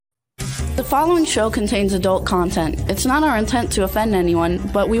The following show contains adult content. It's not our intent to offend anyone,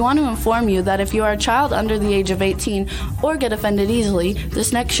 but we want to inform you that if you are a child under the age of 18 or get offended easily,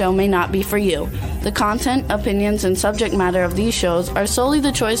 this next show may not be for you. The content, opinions, and subject matter of these shows are solely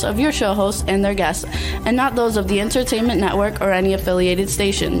the choice of your show hosts and their guests, and not those of the Entertainment Network or any affiliated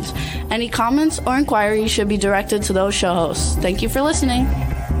stations. Any comments or inquiries should be directed to those show hosts. Thank you for listening.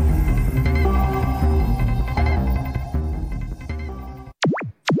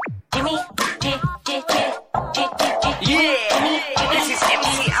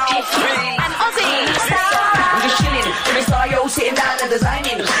 Sitting down and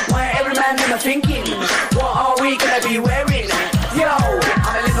designing, where every man them are thinking, what are we gonna be wearing? Yo,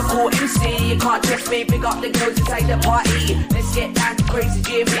 I'm a Liverpool MC, you can't trust me, big up the girls inside the party. Let's get down to crazy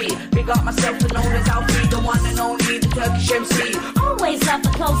Jimmy, big up myself and known as Alfie, the one and only, the Turkish MC. Always love the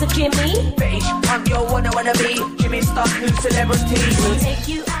clothes of Jimmy. British, I'm your one I wanna be, Jimmy Star, new celebrity. We'll take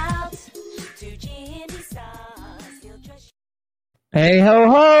you out to Jimmy Star's. Hey ho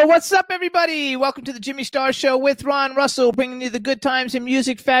ho, what's up everybody? Welcome to the Jimmy Star Show with Ron Russell, bringing you the good times in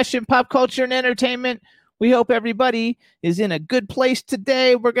music, fashion, pop culture, and entertainment. We hope everybody is in a good place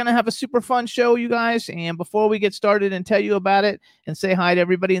today. We're going to have a super fun show, you guys. And before we get started and tell you about it and say hi to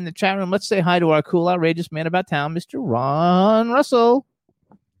everybody in the chat room, let's say hi to our cool, outrageous man about town, Mr. Ron Russell.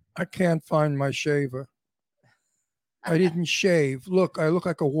 I can't find my shaver. I didn't shave. Look, I look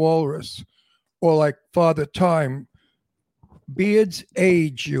like a walrus or like Father Time. Beards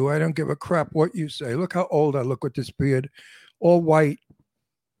age you. I don't give a crap what you say. Look how old I look with this beard. All white.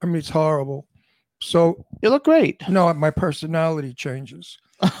 I mean, it's horrible. So You look great. no, my personality changes.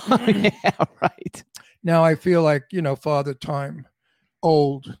 Yeah, right. Now I feel like, Father Time.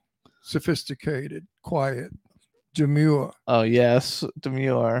 Old, sophisticated, quiet, demure. Oh, yes,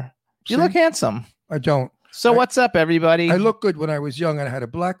 demure. You See? look handsome. I don't. So what's up, everybody? I looked good when I was young and I had a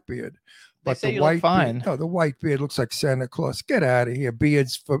black beard. They But say the you look white fine. beard, no, the white beard looks like Santa Claus. Get out of here.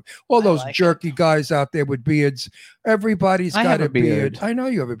 Beards for all those like jerky guys out there with beards. Everybody's I got have a a beard. beard. I know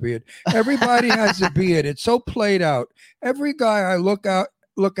you have a beard. Everybody has a beard. It's so played out. Every guy I look at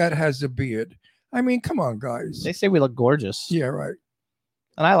has a beard. I mean, come on, guys. They say we look gorgeous. Yeah, right.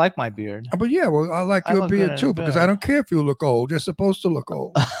 And I like my beard. But yeah, well, I like I your look good beard in too a because beard. I don't care if you look old. You're supposed to look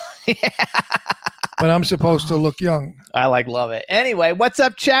old. Yeah. But I'm supposed to look young. I love it. Anyway, what's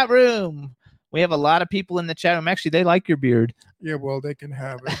up, chat room? We have a lot of people in the chat room. Actually, they like your beard. Yeah, well, they can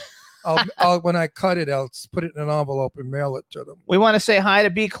have it. I'll when I cut it, I'll put it in an envelope and mail it to them. We want to say hi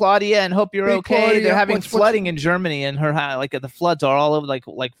to B. Claudia and hope you're B. okay. Claudia, They're having what's- flooding in Germany, and the floods are all over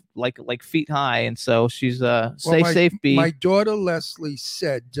like feet high, and so she's stay safe, B. My daughter Leslie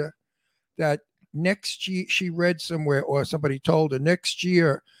said that next year, she read somewhere or somebody told her next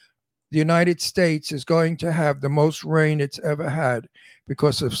year the United States is going to have the most rain it's ever had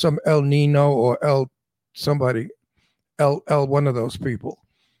because of some El Nino or El one of those people.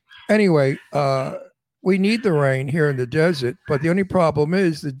 Anyway, we need the rain here in the desert, but the only problem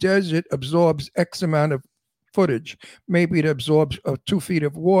is the desert absorbs X amount of footage. Maybe it absorbs 2 feet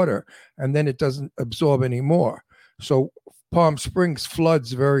of water, and then it doesn't absorb any more. So Palm Springs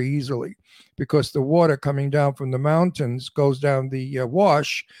floods very easily because the water coming down from the mountains goes down the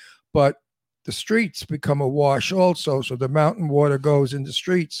wash, but the streets become a wash also. So the mountain water goes in the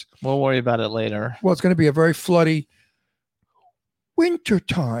streets. We'll worry about it later. Well, it's going to be a very floody winter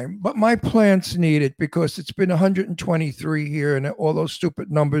time, but my plants need it because it's been 123 here and all those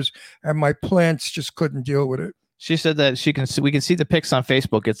stupid numbers, and my plants just couldn't deal with it. She said that we can see the pics on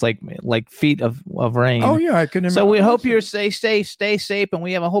Facebook. It's like feet of rain. Oh yeah, I can imagine. So we hope you're stay safe, and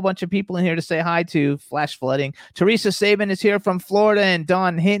we have a whole bunch of people in here to say hi to. Flash flooding. Teresa Saban is here from Florida, and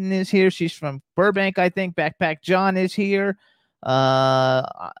Dawn Hinton is here. She's from Burbank, I think. Backpack John is here.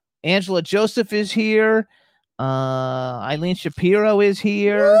 Angela Joseph is here. Eileen Shapiro is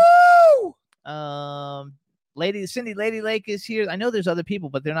here. Woo! Cindy Lady Lake is here. I know there's other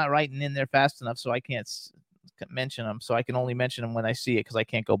people, but they're not writing in there fast enough, so I can't mention them. So I can only mention them when I see it because I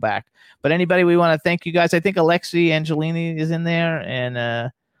can't go back. But anybody, we want to thank you guys. I think Alexi Angelini is in there, and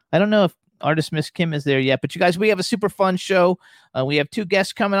I don't know if artist Miss Kim is there yet. But you guys, we have a super fun show. We have 2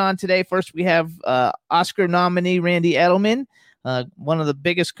 guests coming on today. First, we have Oscar nominee Randy Edelman, one of the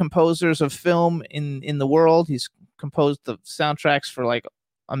biggest composers of film in the world. He's composed the soundtracks for like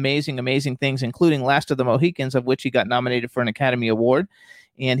amazing things, including Last of the Mohicans, of which he got nominated for an Academy Award.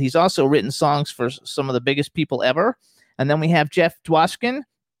 And he's also written songs for some of the biggest people ever. And then we have Jeff Dwoskin,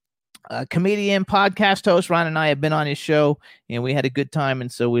 a comedian, podcast host. Ron and I have been on his show, and we had a good time.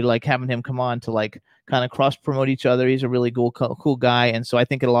 And so we like having him come on to like kind of cross promote each other. He's a really cool guy. And so I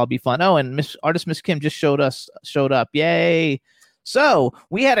think it'll all be fun. Oh, and Miss Kim just showed up. Yay. So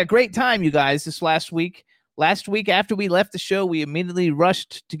we had a great time, you guys, this last week. Last week, after we left the show, we immediately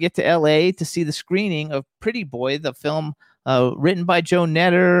rushed to get to L.A. to see the screening of Pretty Boy, the film written by Joe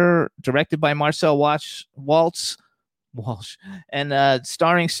Netter, directed by Marcel Walsh, and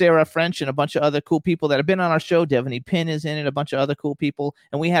starring Sarah French and a bunch of other cool people that have been on our show. Devaney Pinn is in it, a bunch of other cool people,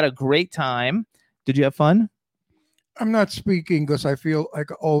 and we had a great time. Did you have fun? I'm not speaking because I feel like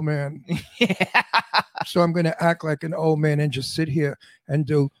an old man. Yeah. So I'm going to act like an old man and just sit here and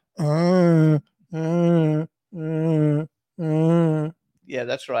do. Yeah,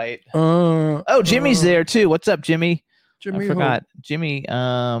 that's right. Oh, Jimmy's there too. What's up, Jimmy? Jimmy, I forgot. Jimmy.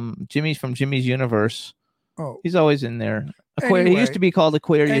 Jimmy's from Jimmy's Universe. Oh, He's always in there. Anyway, he used to be called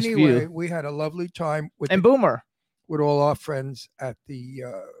Aquarius View. we had a lovely time And Boomer. with all our friends at the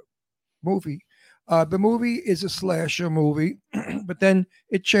movie. The movie is a slasher movie, but then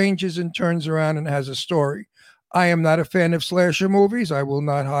it changes and turns around and has a story. I am not a fan of slasher movies. I will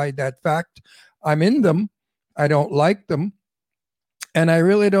not hide that fact. I'm in them. I don't like them. And I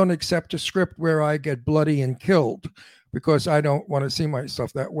really don't accept a script where I get bloody and killed because I don't want to see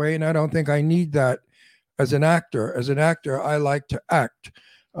myself that way. And I don't think I need that as an actor. As an actor, I like to act.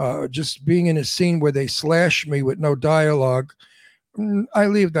 Just being in a scene where they slash me with no dialogue, I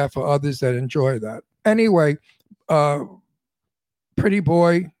leave that for others that enjoy that. Anyway, Pretty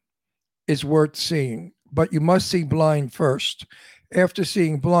Boy is worth seeing, but you must see Blind first. After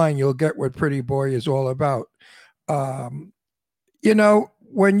seeing Blind, you'll get what Pretty Boy is all about. You know,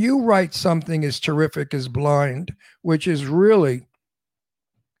 when you write something as terrific as Blind, which is really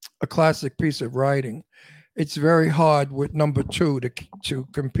a classic piece of writing, it's very hard with number two to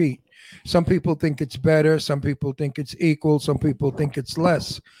compete. Some people think it's better. Some people think it's equal. Some people think it's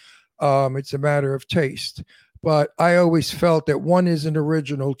less. It's a matter of taste. But I always felt that one is an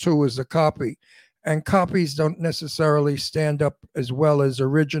original, two is a copy. And copies don't necessarily stand up as well as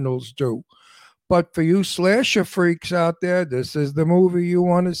originals do. But for you slasher freaks out there, this is the movie you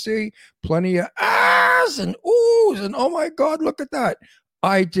want to see. Plenty of ahs and oohs and oh my God, look at that.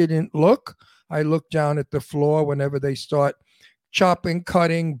 I didn't look. I looked down at the floor whenever they start chopping,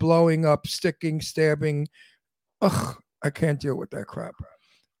 cutting, blowing up, sticking, stabbing. Ugh, I can't deal with that crap.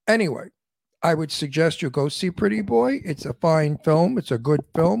 Anyway, I would suggest you go see Pretty Boy. It's a fine film. It's a good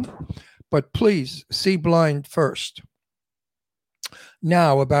film. But please see Blind first.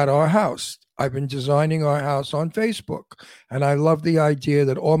 Now about our house. I've been designing our house on Facebook, and I love the idea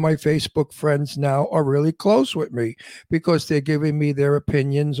that all my Facebook friends now are really close with me because they're giving me their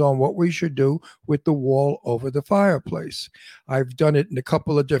opinions on what we should do with the wall over the fireplace. I've done it in a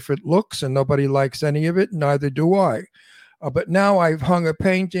couple of different looks, and nobody likes any of it, neither do I. But now I've hung a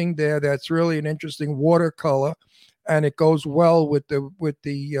painting there that's really an interesting watercolor, and it goes well with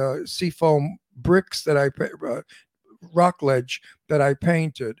the seafoam bricks that I rock ledge that I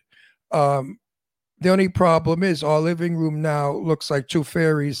painted. The only problem is our living room now looks like two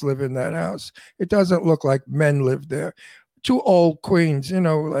fairies live in that house. It doesn't look like men live there. Two old queens, you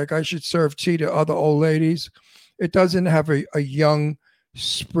know, like I should serve tea to other old ladies. It doesn't have a young,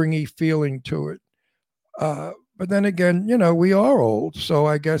 springy feeling to it. But then again, you know, we are old, so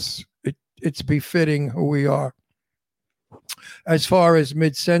I guess it's befitting who we are. As far as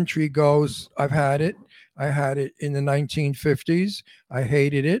mid-century goes, I've had it. I had it in the 1950s. I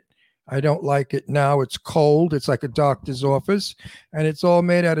hated it. I don't like it now. It's cold. It's like a doctor's office. And it's all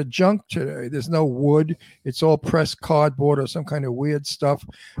made out of junk today. There's no wood. It's all pressed cardboard or some kind of weird stuff.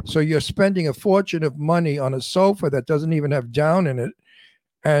 So you're spending a fortune of money on a sofa that doesn't even have down in it.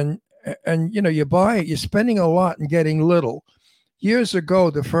 And you know, you buy it. You're spending a lot and getting little. Years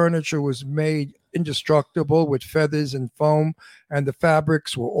ago, the furniture was made indestructible with feathers and foam, and the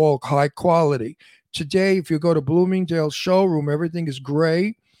fabrics were all high quality. Today, if you go to Bloomingdale's showroom, everything is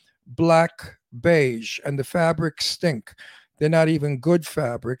gray, black, beige, and the fabrics stink. They're not even good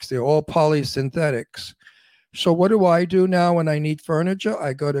fabrics. They're all polysynthetics. So what do I do now when I need furniture?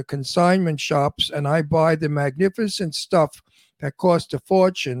 I go to consignment shops and I buy the magnificent stuff that cost a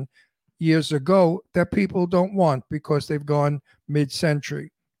fortune years ago that people don't want because they've gone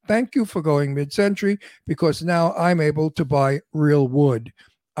mid-century. Thank you for going mid-century because now I'm able to buy real wood.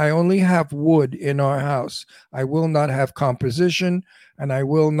 I only have wood in our house. I will not have composition, and I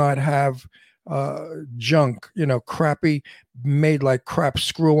will not have junk, you know, crappy, made like crap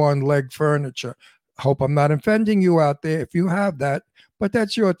screw-on leg furniture. Hope I'm not offending you out there if you have that, but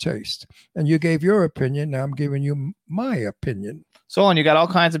that's your taste. And you gave your opinion. Now I'm giving you my opinion. Solon, you got all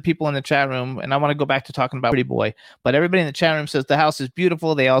kinds of people in the chat room, and I want to go back to talking about Pretty Boy. But everybody in the chat room says the house is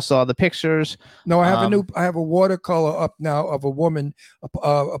beautiful. They all saw the pictures. No, I have I have a watercolor up now of a woman,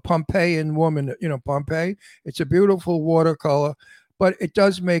 a Pompeian woman. You know, Pompeii. It's a beautiful watercolor, but it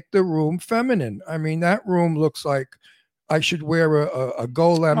does make the room feminine. I mean, that room looks like I should wear a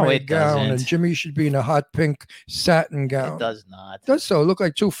gold lame gown, doesn't. and Jimmy should be in a hot pink satin gown. It does not. It does so. It look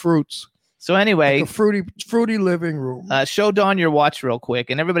like two fruits. So anyway, like a fruity living room. Show Dawn your watch real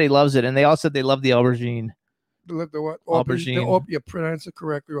quick, and everybody loves it. And they all said they love the aubergine. The what? Aubergine. You pronounce it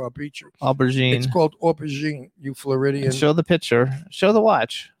correctly, or I'll beat you. Aubergine. It's called aubergine, you Floridian. And show the picture. Show the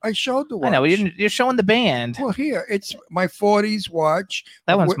watch. I showed the watch. I know you're showing the band. Well, here it's my 40s watch.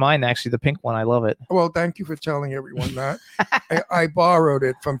 That one's mine, actually. The pink one. I love it. Well, thank you for telling everyone that. I borrowed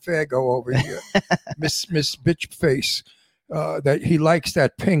it from Fago over here, Miss Bitch Face. That he likes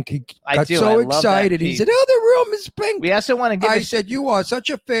that pink. He got so excited. He said, "Oh, the room is pink." We also want to give. I said, "You are such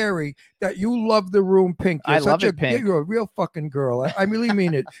a fairy that you love the room pink. You're love it pink. You're a real fucking girl. I really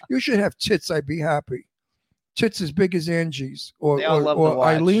mean it. You should have tits. I'd be happy. Tits as big as Angie's or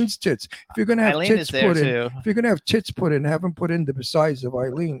Eileen's tits. If you're gonna have tits put in, if you're gonna have tits put in, have them put in the size of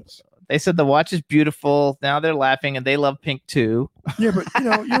Eileen's." They said the watch is beautiful. Now they're laughing, and they love pink too. Yeah, but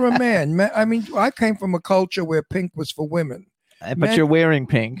you're a man. I mean, I came from a culture where pink was for women. But you're wearing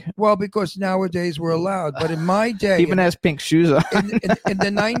pink. Well, because nowadays we're allowed. But in my day, even has pink shoes on. in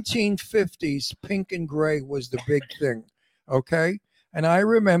the 1950s, pink and gray was the big thing. Okay, and I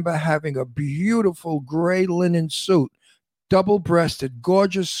remember having a beautiful gray linen suit, double-breasted,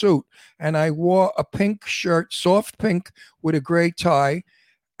 gorgeous suit, and I wore a pink shirt, soft pink, with a gray tie.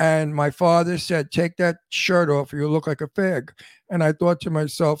 And my father said, "Take that shirt off, or you look like a fag." And I thought to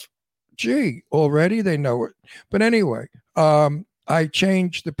myself, gee, already they know it. But anyway, I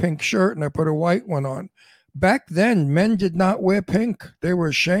changed the pink shirt and I put a white one on. Back then, men did not wear pink. They were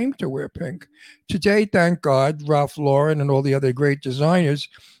ashamed to wear pink. Today, thank God, Ralph Lauren and all the other great designers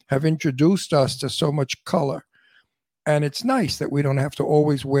have introduced us to so much color. And it's nice that we don't have to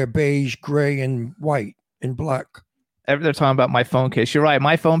always wear beige, gray, and white and black. They're talking about my phone case. You're right.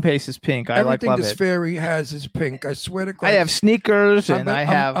 My phone case is pink. Everything this fairy has is pink. I swear to God. I have sneakers and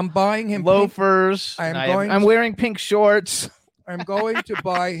I'm buying him loafers. I'm wearing pink shorts. I'm going to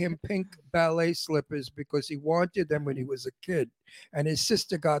buy him pink ballet slippers because he wanted them when he was a kid, and his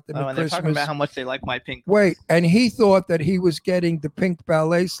sister got them at and Christmas. They're talking about how much they like my pink. Wait, and he thought that he was getting the pink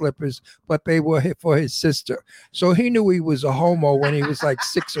ballet slippers, but they were for his sister. So he knew he was a homo when he was like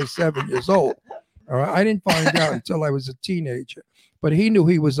 6 or 7 years old. All right, I didn't find out until I was a teenager, but he knew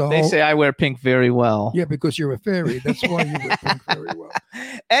he was a homo. They say I wear pink very well. Yeah, because you're a fairy. That's why you wear pink very well.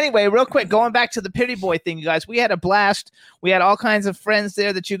 Anyway, real quick, going back to the Pretty Boy thing, you guys, we had a blast. We had all kinds of friends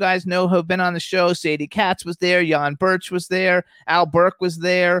there that you guys know who have been on the show. Sadie Katz was there. Jan Birch was there. Al Burke was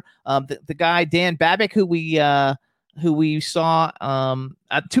there. The guy, Dan Babick, who we saw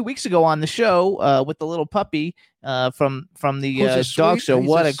 2 weeks ago on the show with the little puppy from the dog show.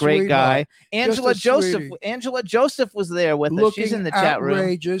 What a great guy. Angela Joseph was there with us. She's in the chat room.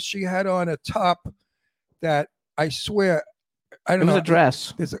 Outrageous. She had on a top that I swear, I don't know. It was a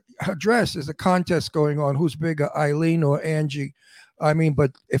dress. Her dress. There's a contest going on. Who's bigger, Eileen or Angie? I mean,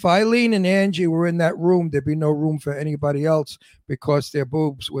 but if Eileen and Angie were in that room, there'd be no room for anybody else because their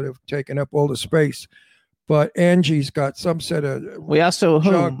boobs would have taken up all the space. But Angie's got some set of. We also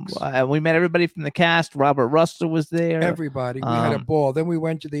we met everybody from the cast. Robert Russell was there. Everybody. We had a ball. Then we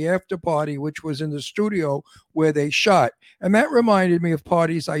went to the after party, which was in the studio where they shot, and that reminded me of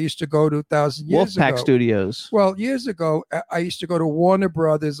parties I used to go to 1,000 years ago. Wolfpack Studios. Well, years ago, I used to go to Warner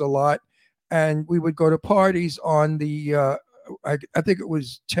Brothers a lot, and we would go to parties on the. I think it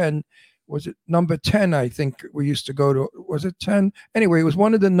was 10. Was it number 10? I think we used to go to. Was it 10? Anyway, it was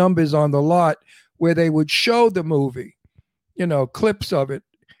one of the numbers on the lot where they would show the movie, clips of it,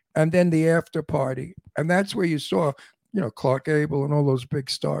 and then the after party. And that's where you saw, Clark Gable and all those big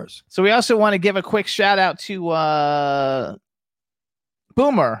stars. So we also want to give a quick shout out to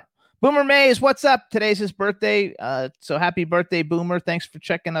Boomer. Boomer Mays, what's up? Today's his birthday. So happy birthday, Boomer. Thanks for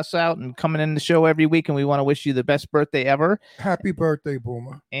checking us out and coming in the show every week. And we want to wish you the best birthday ever. Happy birthday,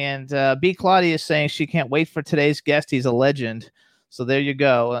 Boomer. And B. Claudia is saying she can't wait for today's guest. He's a legend. So there you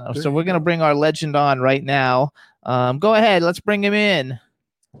go. So we're going to bring our legend on right now. Go ahead. Let's bring him in.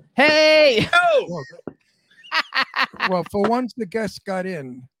 Hey! Oh! Well, for once the guest got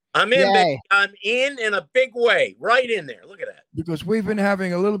in. I'm in, baby. I'm in a big way. Right in there. Look at that. Because we've been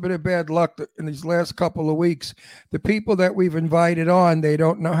having a little bit of bad luck in these last couple of weeks. The people that we've invited on, they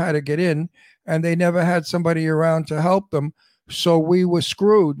don't know how to get in, and they never had somebody around to help them. So we were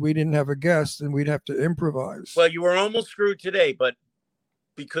screwed. We didn't have a guest, and we'd have to improvise. Well, you were almost screwed today, but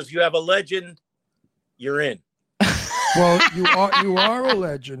because you have a legend, you're in. Well, you are a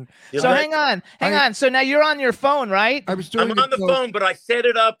legend. You're So like- hang on. So now you're on your phone, right? I was doing I'm on the phone, but I set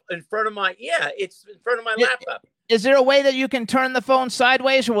it up in front of my it's in front of my Yeah. laptop. Is there a way that you can turn the phone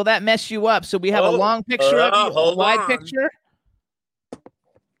sideways, or will that mess you up? So we have a Oh, long picture of you, a hold wide on. picture.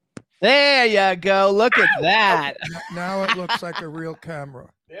 There you go. Look at that. Now it looks like a real camera.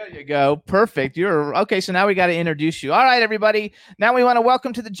 There you go. Perfect. You're okay. So now we got to introduce you. All right, everybody. Now we want to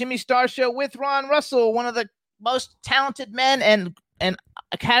welcome to the Jimmy Star Show with Ron Russell, one of the most talented men and an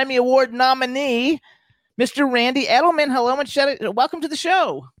Academy Award nominee, Mr. Randy Edelman. Hello and welcome to the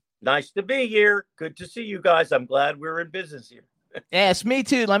show. Nice to be here. Good to see you guys. I'm glad we're in business here. Yes, me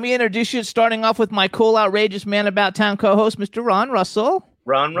too. Let me introduce you. Starting off with my cool, outrageous man about town co-host, Mr. Ron Russell.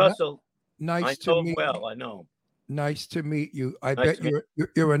 Ron Russell. I Nice to know him meet well. I know him. Nice to meet you. I Nice bet to meet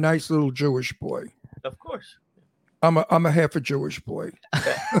you're a nice little Jewish boy. Of course. I'm a half a Jewish boy.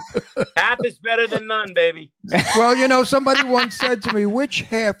 Half is better than none, baby. Well, somebody once said to me, which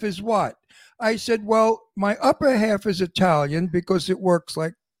half is what? I said, well, my upper half is Italian because it works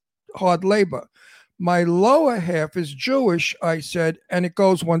like hard labor. My lower half is Jewish, I said, and it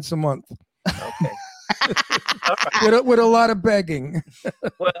goes once a month Okay. All right. with a lot of begging.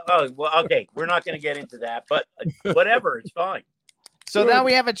 Well, okay. We're not going to get into that, but whatever. It's fine. So now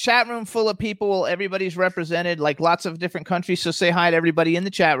we have a chat room full of people. Everybody's represented, like lots of different countries. So say hi to everybody in the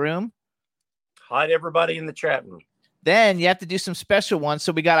chat room. Hi to everybody in the chat room. Then you have to do some special ones.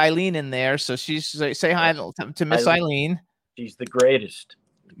 So we got Eileen in there. So say hi to Miss Eileen. She's the greatest.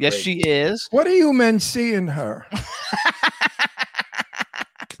 Yes, she is. What do you men see in her?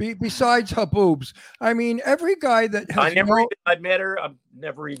 Besides her boobs. I mean, every guy that has I met her. I've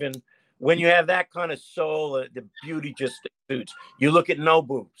never even. When you have that kind of soul, the beauty just exudes. You look at no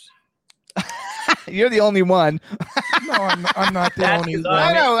boobs. You're the only one. No, I'm not the That's only 'cause one.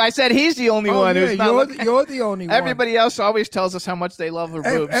 I know. I said he's the only one. Yeah, Who's not you're the only one. Everybody else always tells us how much they love her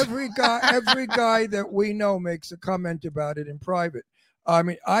boobs. Every guy that we know makes a comment about it in private. I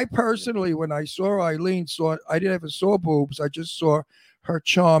mean, I personally, when I saw Eileen, I didn't ever saw boobs. I just saw her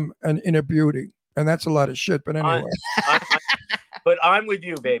charm and inner beauty, and that's a lot of shit. But anyway, But I'm with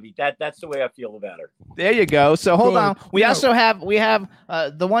you, baby. That's the way I feel about her. There you go. So hold Good. on. We have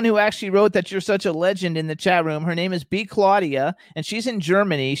the one who actually wrote that you're such a legend in the chat room. Her name is B. Claudia, and she's in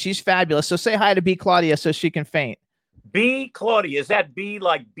Germany. She's fabulous. So say hi to B. Claudia so she can faint. B. Claudia. Is that B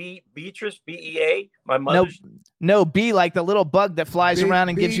like Beatrice? BEA? My mother's. No, B like the little bug that flies around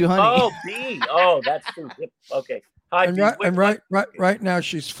and gives you honey. Oh, B. Oh, that's too hip. Okay. Hi, and B. right now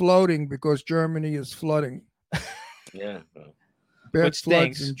she's floating because Germany is flooding. Yeah. Bad Which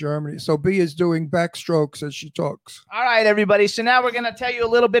floods stinks. in Germany. So B is doing backstrokes as she talks. All right, everybody. So now we're going to tell you a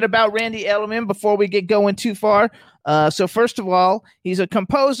little bit about Randy Edelman before we get going too far. So first of all, he's a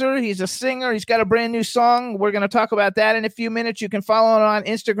composer. He's a singer. He's got a brand new song. We're going to talk about that in a few minutes. You can follow him on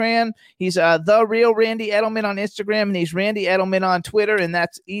Instagram. He's The Real Randy Edelman on Instagram, and he's Randy Edelman on Twitter, and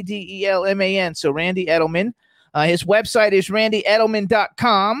that's EDELMAN. So Randy Edelman. His website is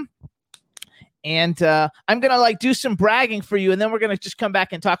randyedelman.com. And I'm going to do some bragging for you, and then we're going to just come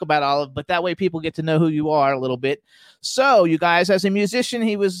back and talk about all of it. But that way people get to know who you are a little bit. So you guys, as a musician,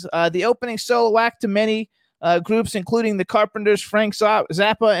 he was the opening solo act to many groups, including the Carpenters, Frank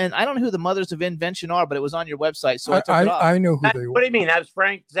Zappa, and I don't know who the Mothers of Invention are, but it was on your website. So I took it off. I know who they What were. do you mean? That was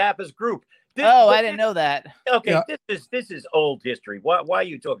Frank Zappa's group. I didn't know that. Okay, Yeah. this is old history. Why are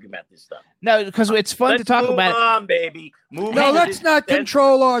you talking about this stuff? No, because it's fun Let's to talk move about. on, baby. Move No, on. let's not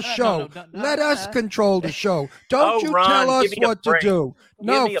control our No, show. no, no, Let us control the show. Don't Oh, you Ron, tell us give me a what to break. do. Give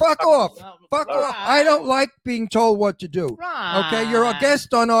No, me a fuck break. off. No, Fuck Ron. off. I don't like being told what to do. Okay, you're a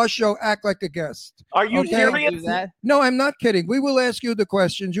guest on our show. Act like a guest. Are you Okay. Don't serious? do that. No, I'm not kidding. We will ask you the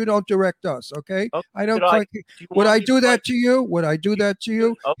questions. You don't direct us, okay? Okay, I don't. should I- Like, Do you would want I me do to that to you? Would I do that to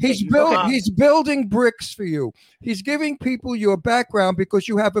you? Okay, He's you go on. He's building bricks for you. He's giving people your background because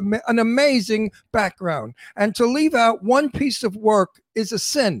you have an amazing background. And to leave out one piece of work is a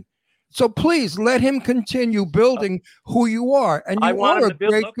sin. So please let him continue building who you are. And I you want are him a to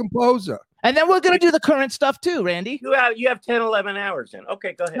build great up- composer. And then we're going to do the current stuff too, Randy. You have 10, 11 hours in.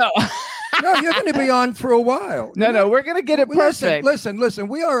 Okay, go ahead. No, No, you're going to be on for a while. no, we're going to get it perfect. Listen.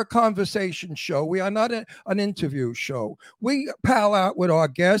 We are a conversation show. We are not an interview show. We pal out with our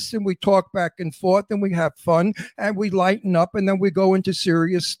guests and we talk back and forth and we have fun and we lighten up and then we go into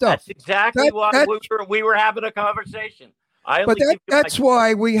serious stuff. That's exactly That- why that- we were having a conversation. I But only that's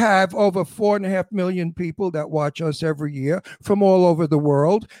why we have over 4.5 million people that watch us every year from all over the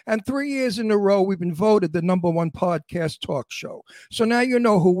world. And 3 years in a row, we've been voted the #1 podcast talk show. So now you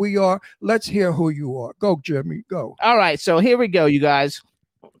know who we are. Let's hear who you are. Go, Jimmy, go. All right, so here we go, you guys.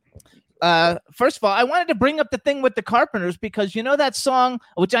 First of all, I wanted to bring up the thing with the Carpenters because you know that song,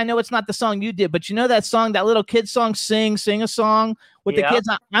 which I know it's not the song you did, but you know that song, that little kid song, Sing a Song with the kids.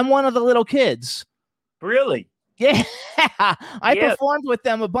 I'm one of the little kids. Really? Yeah. I performed with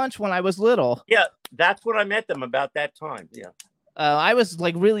them a bunch when I was little. Yeah, that's when I met them about that time. Yeah. I was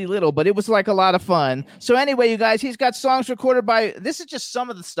like really little, but it was like a lot of fun. So anyway, you guys, he's got songs recorded by, this is just some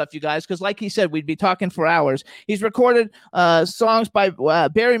of the stuff, you guys, because like he said, we'd be talking for hours. He's recorded songs by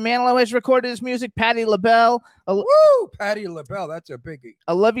Barry Manilow has recorded his music, Patti LaBelle. Woo! Patti LaBelle, that's a biggie.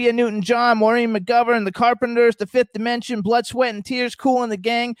 Olivia Newton-John, Maureen McGovern, The Carpenters, The Fifth Dimension, Blood, Sweat, and Tears, Kool and the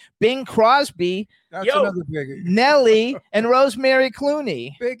Gang, Bing Crosby, That's another biggie. Nelly, and Rosemary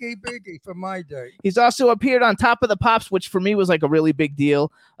Clooney. Biggie for my day. He's also appeared on Top of the Pops, which for me was like a really big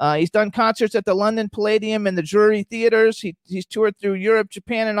deal. He's done concerts at the London Palladium and the Drury Theaters. He's toured through Europe,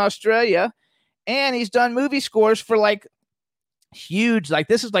 Japan, and Australia. And he's done movie scores for like huge, like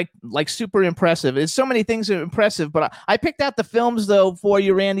this is like super impressive. There's so many things that are impressive, but I picked out the films though for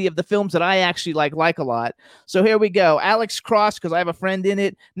you, Randy, of the films that I actually like a lot. So here we go. Alex Cross, because I have a friend in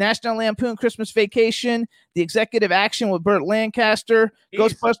it. National Lampoon Christmas Vacation, The Executive Action with Burt Lancaster,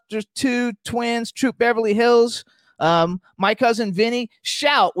 Ghostbusters 2, Twins, Troop Beverly Hills, My Cousin Vinny,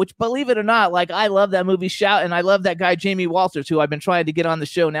 Shout, which believe it or not, like I love that movie Shout, and I love that guy Jamie Walters, who I've been trying to get on the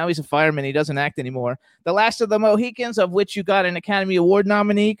show. Now he's a fireman, he doesn't act anymore. The Last of the Mohicans, of which you got an Academy Award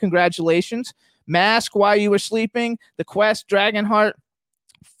nominee, congratulations. Mask, While You Were Sleeping, The Quest, Dragonheart,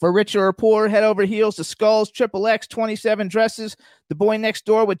 For Richer or Poor, Head Over Heels, The Skulls, Triple X, 27 Dresses, The Boy Next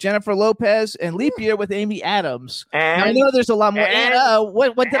Door with Jennifer Lopez, and Leap Year with Amy Adams. And I know there's a lot more.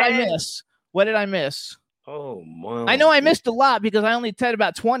 What did I miss? What did I miss? Oh, my. I know I missed a lot because I only said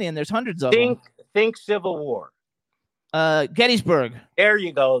about 20 and there's hundreds of them. Think Civil War. Gettysburg. There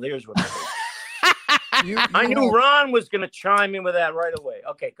you go. There's what I knew Ron was going to chime in with that right away.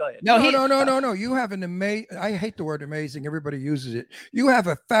 Okay, go ahead. No. You have an amazing, I hate the word amazing. Everybody uses it. You have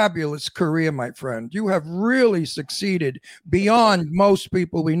a fabulous career, my friend. You have really succeeded beyond most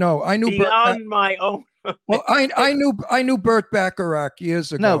people we know. I knew beyond my own. Well, I knew Burt Bacharach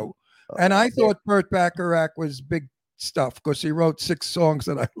years ago. No. And I thought Burt Bacharach was big stuff because he wrote 6 songs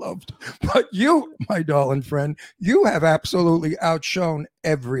that I loved. But you, my darling friend, you have absolutely outshone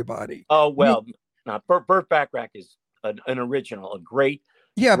everybody. Oh, well, Burt Bacharach is an original, a great.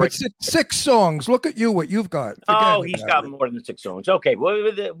 Yeah, but 6 songs. Look at you, what you've got. He's got more than 6 songs. Okay, well,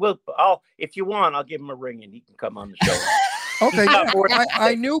 if you want, I'll give him a ring and he can come on the show. Okay,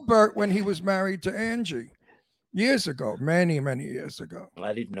 I knew Burt when he was married to Angie. Years ago, many years ago.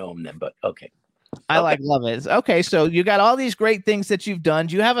 I didn't know him then, but okay. I love it. Okay, so you got all these great things that you've done.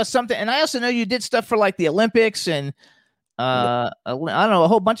 Do you have something? And I also know you did stuff for like the Olympics and I don't know, a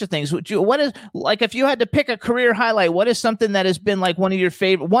whole bunch of things. What is like if you had to pick a career highlight? What is something that has been like one of your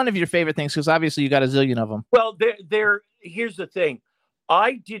favorite things? Because obviously you got a zillion of them. Well, here's the thing.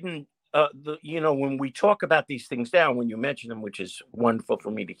 I didn't. When we talk about these things down, when you mention them, which is wonderful for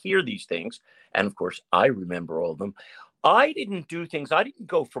me to hear these things, and of course I remember all of them. I didn't do things. I didn't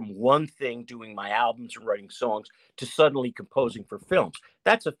go from one thing, doing my albums and writing songs, to suddenly composing for films.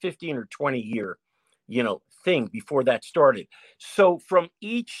 That's a 15 or 20 year, thing before that started. So from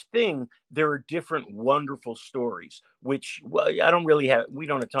each thing, there are different wonderful stories, which we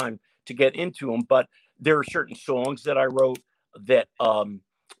don't have time to get into them, but there are certain songs that I wrote that,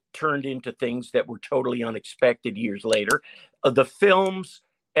 turned into things that were totally unexpected years later. The films,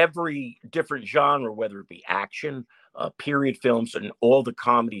 every different genre, whether it be action, period films, and all the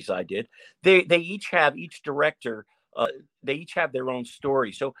comedies I did, they each have, each director, they each have their own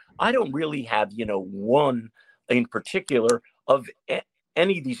story. So I don't really have, one in particular of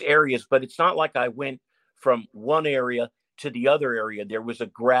any of these areas, but it's not like I went from one area to the other area. There was a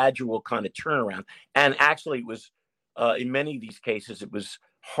gradual kind of turnaround. And actually it was, in many of these cases, it was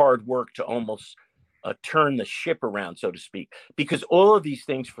hard work to almost turn the ship around, so to speak, because all of these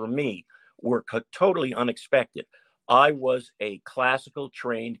things for me were totally unexpected. I was a classical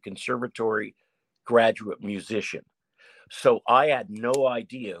trained conservatory graduate musician. So I had no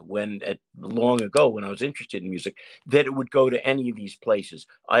idea long ago when I was interested in music that it would go to any of these places.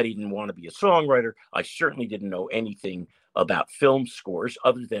 I didn't want to be a songwriter. I certainly didn't know anything about film scores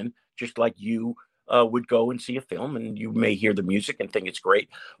other than just like you would go and see a film and you may hear the music and think it's great,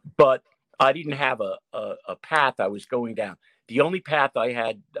 but I didn't have a path I was going down. The only path I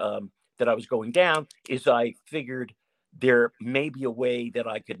had that I was going down is I figured there may be a way that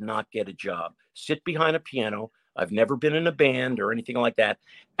I could not get a job, sit behind a piano. I've never been in a band or anything like that,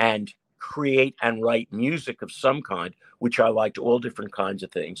 and create and write music of some kind, which I liked, all different kinds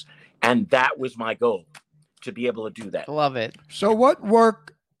of things. And that was my goal, to be able to do that. Love it. So what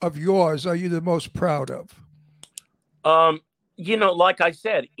work of yours are you the most proud of? You know, like I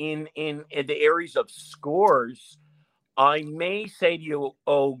said, in the areas of scores, I may say to you,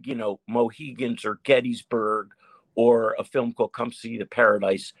 oh, you know, Mohegans or Gettysburg, or a film called Come See the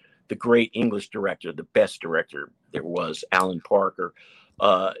Paradise, the great English director, the best director there was, Alan Parker,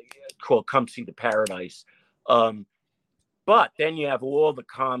 called Come See the Paradise. But then you have all the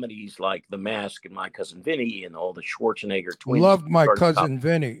comedies like The Mask and My Cousin Vinny and all the Schwarzenegger twins. Love My Cousin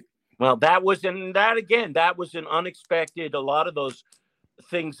Vinny. Well, that was an unexpected. A lot of those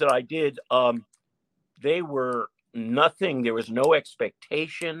things that I did, they were nothing. There was no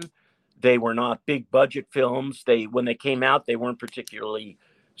expectation. They were not big budget films. When they came out, they weren't particularly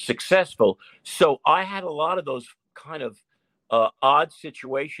successful. So I had a lot of those kind of odd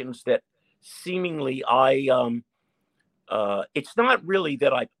situations that seemingly it's not really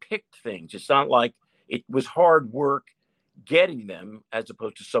that I picked things. It's not like it was hard work getting them as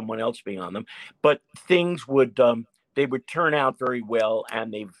opposed to someone else being on them, but things would they would turn out very well,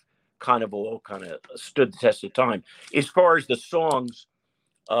 and they've all stood the test of time. As far as the songs,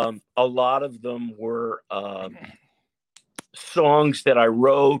 a lot of them were songs that I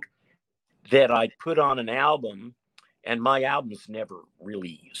wrote that I put on an album, and my albums never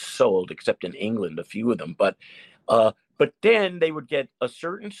really sold except in England, a few of them, but then they would get a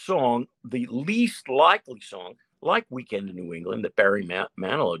certain song, the least likely song, like Weekend in New England that Barry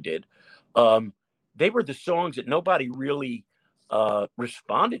Manilow did. They were the songs that nobody really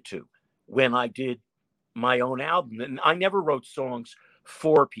responded to when I did my own album. And I never wrote songs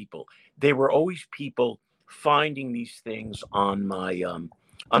for people. They were always people finding these things on my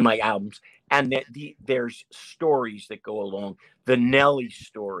albums. And there's stories that go along. The Nelly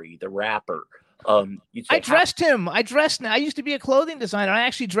story, the rapper. I dressed him. I used to be a clothing designer. I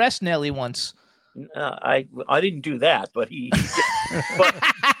actually dressed Nelly once. I didn't do that, but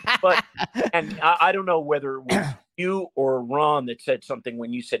and I don't know whether it was you or Ron that said something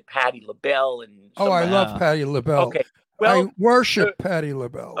when you said Patti LaBelle. And I love Patti LaBelle. Okay, well, I worship Patti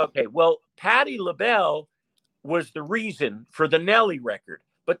LaBelle. Okay, well, Patti LaBelle was the reason for the Nelly record,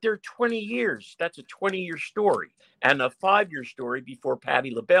 but they're 20 years. That's a 20-year story, and a 5-year story before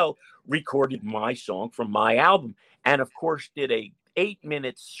Patti LaBelle recorded my song from my album, and of course did a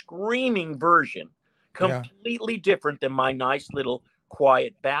 8-minute screaming version, completely different than my nice little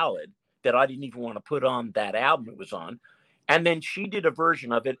quiet ballad that I didn't even want to put on that album it was on. And then she did a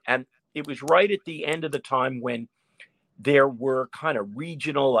version of it, and it was right at the end of the time when there were kind of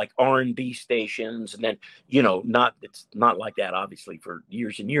regional, like R&B stations, and then, it's not like that obviously for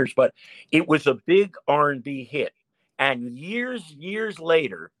years and years, but it was a big R&B hit. And years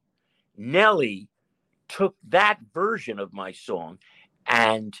later, Nelly took that version of my song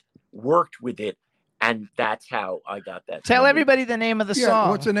and worked with it, and that's how I got that. Tell everybody the name of the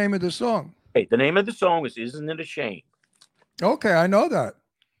song. What's the name of the song? Hey, the name of the song was "Isn't It a Shame?" Okay, I know that.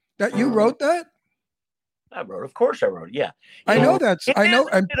 That you wrote that? I wrote, of course I wrote it. Yeah, I know that. I know.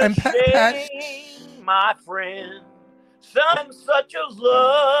 And Pat, my friend, some such as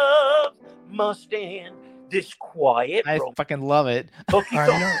love must end. This quiet. I fucking love it. Okay,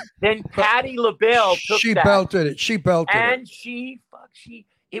 so then Patti LaBelle took she that. Belted it. She belted and it.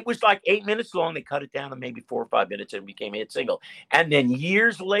 It was like 8 minutes long. They cut it down to maybe 4 or 5 minutes and it became a hit single. And then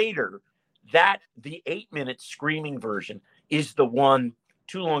years later, the 8-minute screaming version is the one,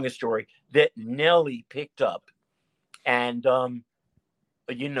 too long a story, that Nelly picked up. And,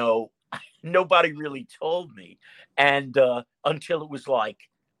 nobody really told me. And until it was like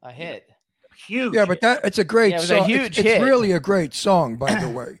a hit. Huge. Yeah, but it's a great it was song. a huge hit. It's really a great song, by the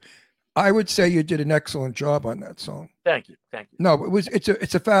way. I would say you did an excellent job on that song. Thank you. No,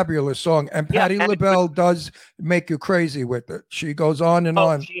 it's a fabulous song, and Patti LaBelle does make you crazy with it. She goes on and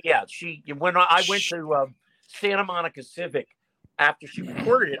on. When I went to Santa Monica Civic after she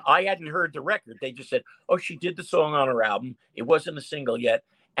recorded it, I hadn't heard the record. They just said, "Oh, she did the song on her album. It wasn't a single yet."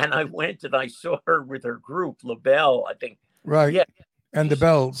 And I went and I saw her with her group, LaBelle, I think. Right. Yeah. And the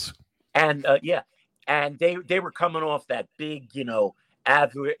Bells. And and they were coming off that big,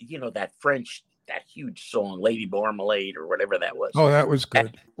 that French, that huge song, Lady Marmalade or whatever that was. Oh, that was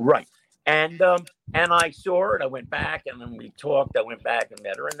good. Right. And I saw her and I went back and then we talked. I went back and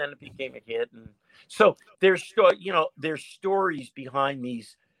met her and then it became a hit. And so there's stories behind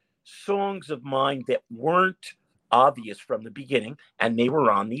these songs of mine that weren't obvious from the beginning, and they were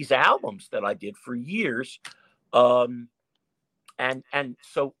on these albums that I did for years. And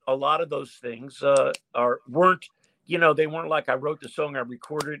so a lot of those things weren't, they weren't like I wrote the song, I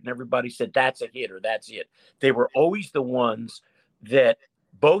recorded it, and everybody said that's a hit or that's it. They were always the ones that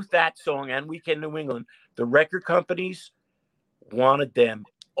both that song and Weekend New England, the record companies wanted them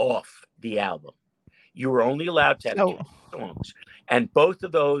off the album. You were only allowed to have two songs, and both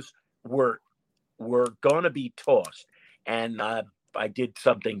of those were going to be tossed. And I did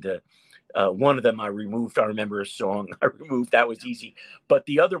something to one of them. I removed. I remember a song I removed. That was easy, but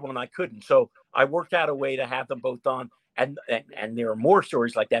the other one I couldn't. So I worked out a way to have them both on. And there are more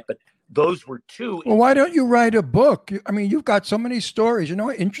stories like that, but those were two. Well, why don't you write a book? I mean, you've got so many stories. You know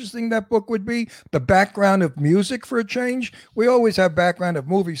how interesting that book would be? The background of music for a change. We always have background of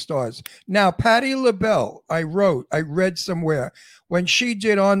movie stars. Now, Patti LaBelle, I read somewhere, when she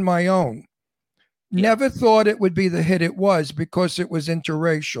did On My Own, never thought it would be the hit it was because it was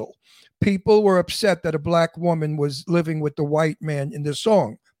interracial. People were upset that a black woman was living with the white man in the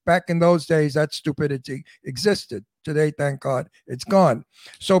song. Back in those days, that stupidity existed. Today, thank God, it's gone.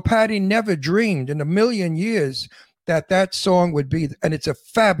 So Patti never dreamed in a million years that song would be, and it's a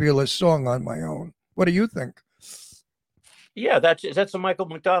fabulous song, On My Own. What do you think? Yeah, that's a Michael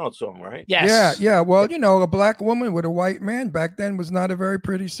McDonald song, right? Yes. Yeah. Well, a black woman with a white man back then was not a very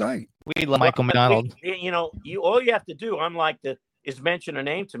pretty sight. We love Michael McDonald. All you have to do, is mention a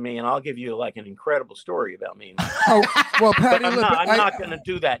name to me, and I'll give you like an incredible story about me. Oh, well, Patti I'm not going to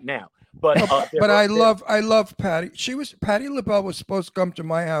do that now. But I love Patti. Patti LaBelle was supposed to come to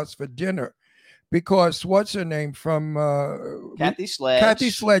my house for dinner because what's her name from Kathy Sledge. Kathy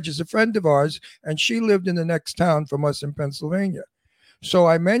Sledge is a friend of ours, and she lived in the next town from us in Pennsylvania. So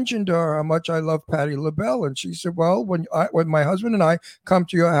I mentioned to her how much I love Patti LaBelle, and she said, "Well, when my husband and I come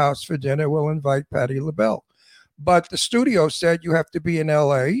to your house for dinner, we'll invite Patti LaBelle." But the studio said you have to be in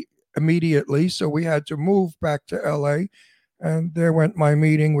L.A. immediately, so we had to move back to L.A., and there went my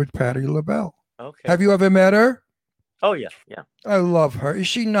meeting with Patti LaBelle. Okay. Have you ever met her? Oh, yeah. I love her. Is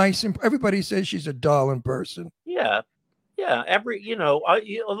she nice? Everybody says she's a doll in person. Yeah. A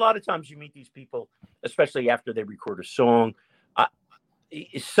lot of times you meet these people, especially after they record a song.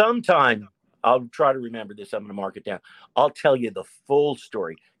 Sometime I'll try to remember this. I'm going to mark it down. I'll tell you the full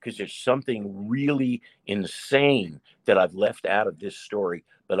story because there's something really insane that I've left out of this story,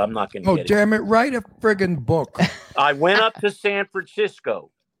 but I'm not going to get damn it. Write a friggin' book. I went up to San Francisco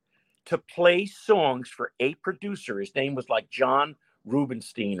to play songs for a producer. His name was like John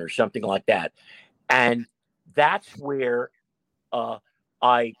Rubenstein or something like that. And that's where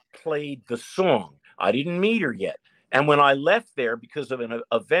I played the song. I didn't meet her yet. And when I left there because of an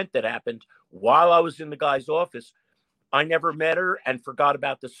event that happened while I was in the guy's office, I never met her and forgot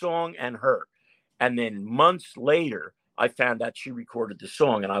about the song and her. And then months later, I found out she recorded the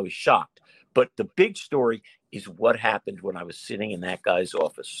song and I was shocked. But the big story is what happened when I was sitting in that guy's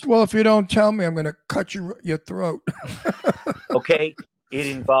office. Well, if you don't tell me, I'm going to cut your throat. Okay. It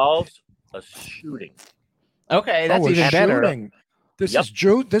involves a shooting. Okay, that's even better. Shooting. This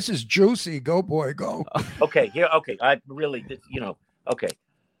is juicy. Go, boy, go. Okay. Yeah. Okay. Okay.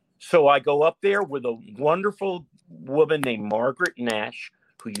 So I go up there with a wonderful woman named Margaret Nash,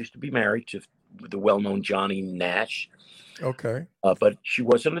 who used to be married to the well-known Johnny Nash. Okay. But she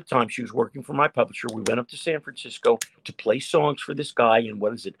wasn't at the time. She was working for my publisher. We went up to San Francisco to play songs for this guy in,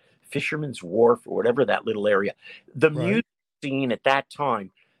 what is it, Fisherman's Wharf or whatever, that little area. The music scene at that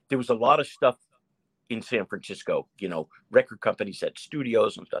time, there was a lot of stuff in San Francisco, record companies had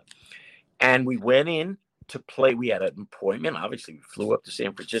studios and stuff. And we went in to play. We had an appointment. Obviously, we flew up to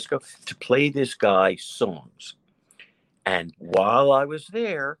San Francisco to play this guy's songs. And while I was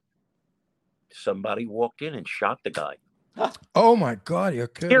there, somebody walked in and shot the guy. Oh, my God. You're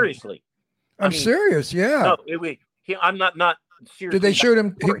kidding. Seriously. I'm serious, yeah. No, I'm not serious. Did they shoot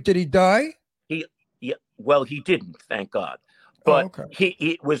him? Did he die? Well, he didn't, thank God. But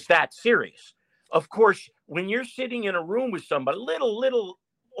he was that serious. Of course, when you're sitting in a room with somebody, little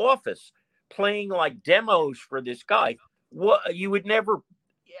office, playing like demos for this guy, you would never,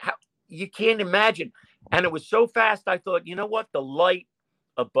 you can't imagine. And it was so fast, I thought, you know what? The light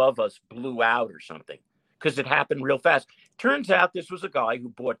above us blew out or something because it happened real fast. Turns out this was a guy who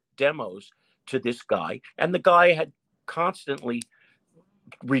bought demos to this guy, and the guy had constantly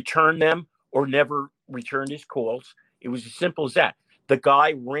returned them or never returned his calls. It was as simple as that. The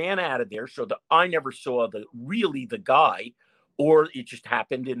guy ran out of there, so I never saw the guy, or it just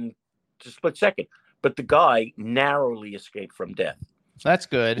happened in a split second. But the guy narrowly escaped from death. That's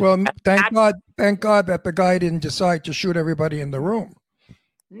good. Well, thank God that the guy didn't decide to shoot everybody in the room.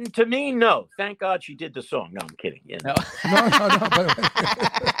 To me, no. Thank God she did the song. No, I'm kidding. No.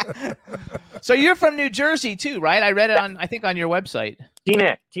 So you're from New Jersey too, right? I read it on, I think, on your website.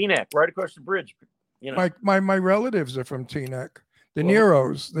 Teaneck, right across the bridge. You know, My relatives are from Teaneck. The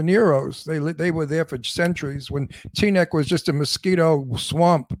Neros, they were there for centuries when Teaneck was just a mosquito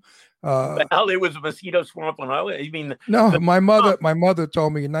swamp. well, it was a mosquito swamp when I was. I mean, No, my mother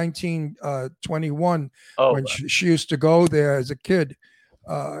told me in 1921 when she used to go there as a kid.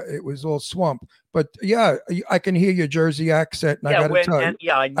 It was all swamp. But yeah, I can hear your Jersey accent, and I got to tell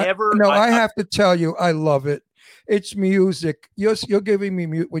you. I never. I have to tell you, I love it. It's music. You're giving me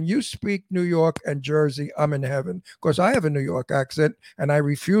when you speak New York and Jersey, I'm in heaven because I have a New York accent and I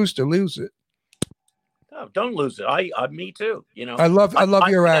refuse to lose it. No, don't lose it. Me too. You know, I love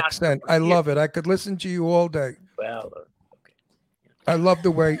your accent. I love it. I could listen to you all day. Well, okay. I love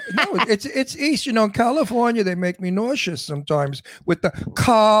the way. No, it's East. You know, in California, they make me nauseous sometimes with the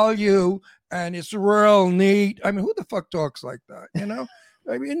call you and it's real neat. I mean, who the fuck talks like that? You know.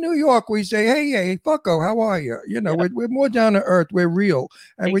 I mean, in New York, we say, "Hey, fucko, how are you?" You know, we're more down to earth. We're real,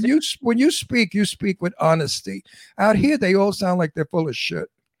 and when you speak with honesty. Out here, they all sound like they're full of shit.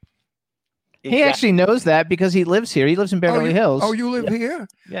 He actually knows that because he lives here. He lives in Beverly Hills. Oh, you live here?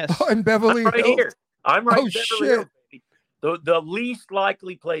 Yes. Oh, in Beverly Hills. Here. I'm right. Oh, in Beverly shit. Hills, the least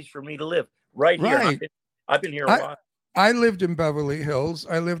likely place for me to live. Right here. Right. I've been here a while. I lived in Beverly Hills.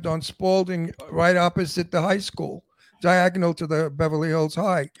 I lived on Spalding, right opposite the high school, diagonal to the Beverly Hills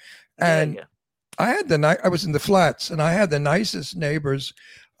High. And I was in the flats, and I had the nicest neighbors,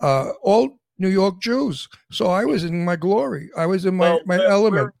 all New York Jews. So I was in my glory. I was in my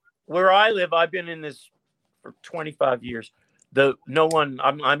element. Where I live, I've been in this for 25 years.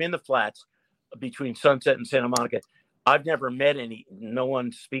 I'm in the flats between Sunset and Santa Monica. I've never met no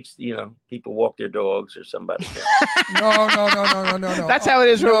one speaks, people walk their dogs or somebody. No. That's how it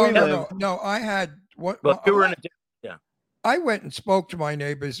is where we live. No, I had what? But you were in I went and spoke to my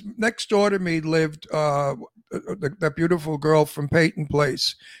neighbors. Next door to me lived that beautiful girl from Peyton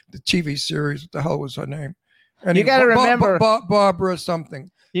Place, the TV series. What the hell was her name? And you got to remember Barbara something.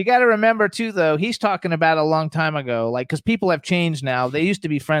 You got to remember too, though. He's talking about a long time ago, like because people have changed now. They used to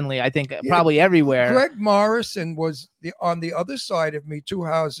be friendly. I think probably everywhere. Greg Morrison was on the other side of me, 2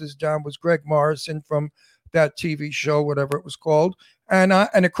 houses down. Was Greg Morrison from that TV show, whatever it was called. And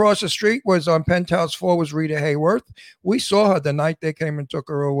across the street was on Penthouse 4 was Rita Hayworth. We saw her the night they came and took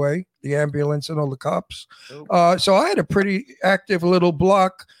her away, the ambulance and all the cops. So I had a pretty active little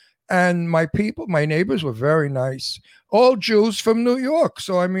block, and my neighbors were very nice. All Jews from New York.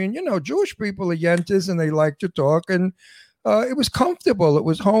 So, I mean, Jewish people are yentas and they like to talk, and it was comfortable. It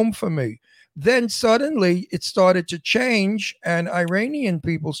was home for me. Then suddenly it started to change, and Iranian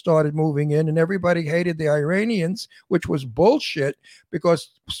people started moving in, and everybody hated the Iranians, which was bullshit because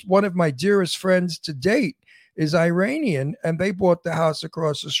one of my dearest friends to date is Iranian, and they bought the house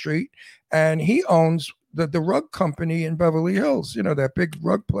across the street, and he owns the rug company in Beverly Hills, that big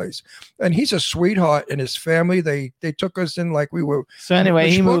rug place. And he's a sweetheart, and his family, they took us in like we were. So anyway,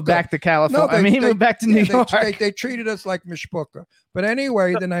 he moved back to California. He moved back to New York. They treated us like mishpucha. But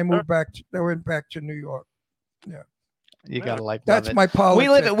anyway, then I moved back. I went back to New York. Yeah. You gotta that's my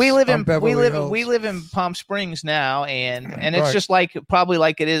politics. We live in Palm Springs now, and it's just like probably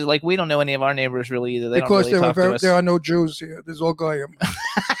like it is like we don't know any of our neighbors really either. Because there are no Jews here. There's all Goyim.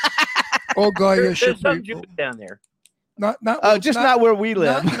 All Goyim. There's some Jews down there. Not not where we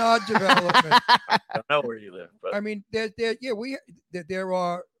live. Not in our development. I don't know where you live. But. I mean, there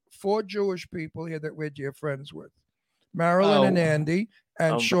are 4 Jewish people here that we're dear friends with. Marilyn and Andy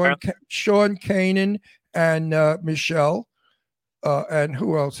and Sean Kanan and Michelle, and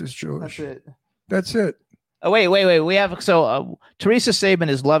who else is Jewish? That's it. Oh, wait. We have Teresa Sabin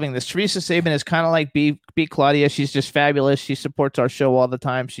is loving this. Teresa Sabin is kind of like B Claudia. She's just fabulous. She supports our show all the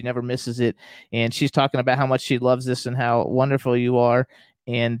time. She never misses it, and she's talking about how much she loves this and how wonderful you are.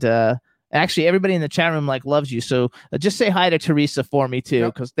 And actually, everybody in the chat room loves you. So just say hi to Teresa for me too,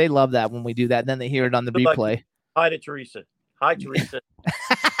 because they love that when we do that. And then they hear it on the replay. Hi to Teresa. Hi, Teresa.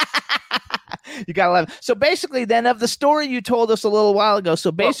 You gotta love it. So basically, then of the story you told us a little while ago.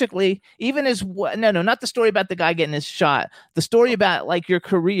 So basically, even as not the story about the guy getting his shot. The story about like your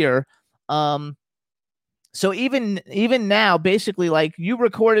career. So even now, basically, like you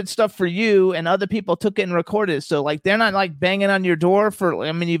recorded stuff for you, and other people took it and recorded it. So like they're not like banging on your door for.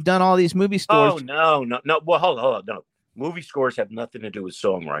 I mean, you've done all these movie scores. Oh no. Well, hold on. No, movie scores have nothing to do with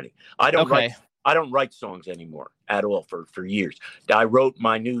songwriting. I don't write songs anymore at all for years. I wrote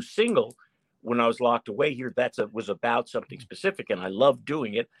my new single when I was locked away here. Was about something specific, and I love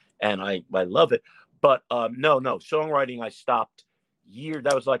doing it, and I love it. But no, songwriting I stopped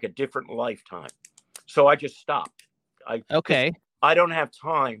that was like a different lifetime. So I just stopped. I don't have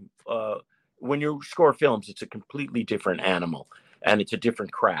time. when you score films, it's a completely different animal, and it's a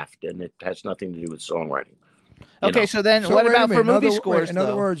different craft, and it has nothing to do with songwriting. Okay, so then So what wait a about for minute. movie scores, In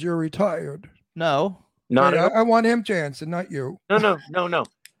other though? words, you're retired. No. Not Wait, at all. I want him to answer, not you. No,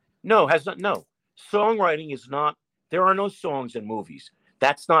 has not. No, songwriting is not. There are no songs in movies.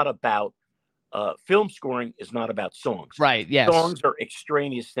 That's not about. Film scoring is not about songs. Right. Yes. Songs are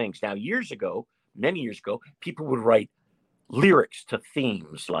extraneous things. Now, many years ago, people would write lyrics to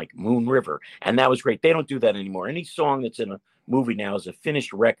themes like Moon River, and that was great. They don't do that anymore. Any song that's in a movie now is a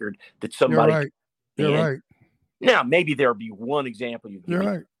finished record that somebody. You're right. Now, maybe there'll be one example you can. You're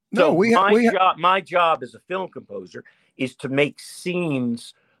give. right. No, So my job as a film composer is to make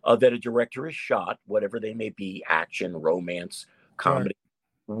scenes that a director has shot, whatever they may be, action, romance, comedy,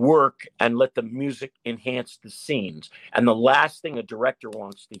 work, and let the music enhance the scenes. And the last thing a director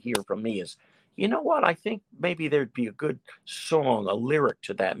wants to hear from me is, you know what, I think maybe there'd be a good song, a lyric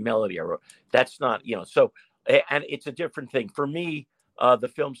to that melody I wrote. That's not, so, and it's a different thing. For me,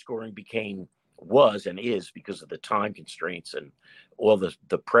 the film scoring was and is, because of the time constraints and all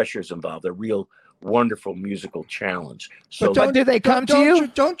the pressures involved, a real wonderful musical challenge. So, but do they come to you?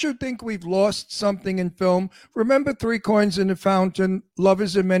 Don't you think we've lost something in film? Remember Three Coins in the Fountain, Love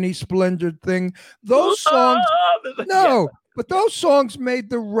is a Many Splendid Thing? Those songs, but those songs made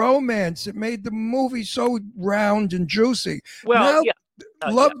the romance. It made the movie so round and juicy. Well,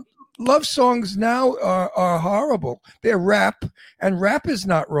 Love songs now are horrible. They're rap, and rap is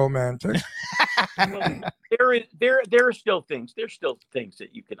not romantic. there are still things. There's still things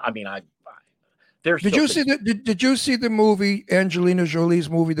that you can. I mean, Did you see the movie, Angelina Jolie's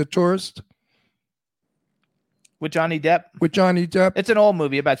movie, The Tourist? With Johnny Depp? With Johnny Depp. It's an old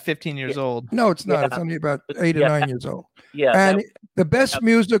movie, about 15 years old. No, it's not. It's only about 8 or 9 years old. Yeah. And the best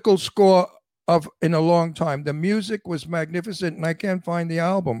musical score in a long time. The music was magnificent, and I can't find the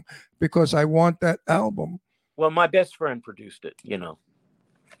album because I want that album. Well, my best friend produced it, He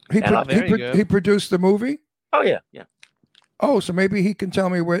produced the movie? Oh, yeah. Oh, so maybe he can tell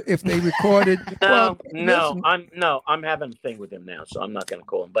me if they recorded. I'm having a thing with him now, so I'm not going to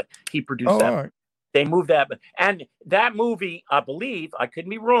call him. But he produced that. Right. They moved that, and that movie, I believe, I could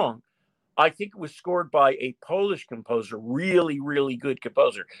be wrong. I think it was scored by a Polish composer, really, really good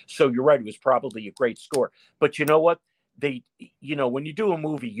composer. So you're right; it was probably a great score. But you know what? When you do a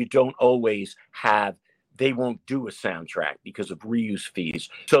movie, you don't always have. They won't do a soundtrack because of reuse fees.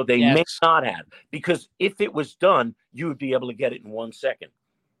 So they may not have, because if it was done, you would be able to get it in 1 second.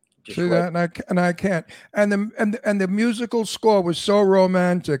 See that, and I can't. And the musical score was so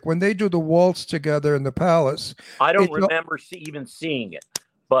romantic when they do the waltz together in the palace. I don't remember even seeing it.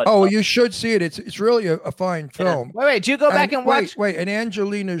 But you should see it. It's really a fine film. Wait, do you go back and watch? Wait, and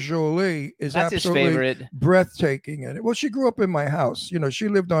Angelina Jolie is That's absolutely his favorite. Breathtaking in it. Well, she grew up in my house. She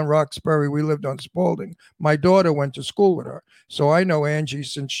lived on Roxbury. We lived on Spalding. My daughter went to school with her, so I know Angie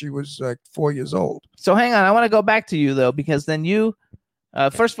since she was like 4 years old. So hang on, I want to go back to you though, because then you,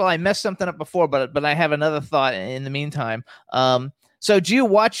 first of all, I messed something up before, but I have another thought in the meantime. So do you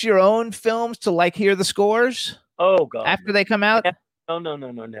watch your own films to hear the scores? Oh God! After they come out? Yeah. No,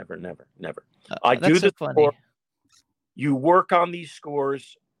 never. I do the score. You work on these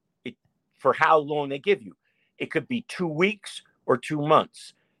scores for how long they give you. It could be 2 weeks or 2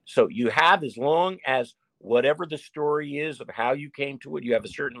 months. So you have as long as whatever the story is of how you came to it, you have a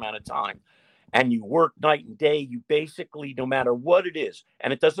certain amount of time. And you work night and day. You basically, no matter what it is,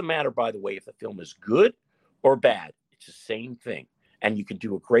 and it doesn't matter, by the way, if the film is good or bad, it's the same thing. And you can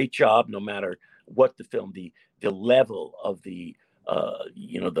do a great job no matter what the film, the level of the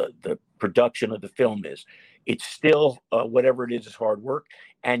production of the film is. It's still whatever it is hard work,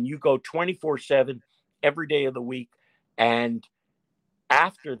 and you go 24/7 every day of the week. And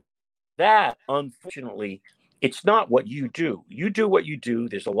after that, unfortunately, it's not what you do. You do what you do.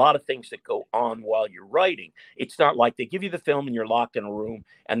 There's a lot of things that go on while you're writing. It's not like they give you the film and you're locked in a room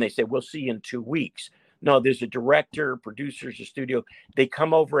and they say, we'll see you in 2 weeks. No, there's a director, producers, a studio. They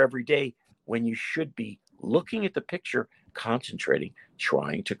come over every day when you should be looking at the picture, concentrating,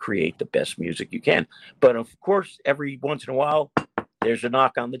 trying to create the best music you can. But of course, every once in a while, there's a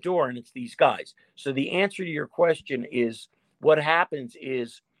knock on the door and it's these guys. So the answer to your question is, what happens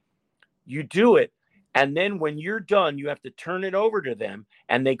is you do it, and then when you're done, you have to turn it over to them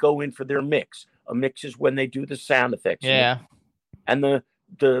and they go in for their mix. A mix is when they do the sound effects and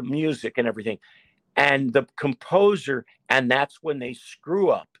the music and everything. And the composer, and that's when they screw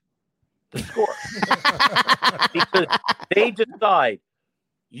up the score. Because they decide,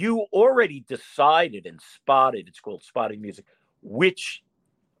 you already decided and spotted, it's called spotting music, which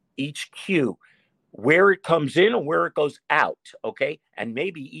each cue, where it comes in and where it goes out. Okay. And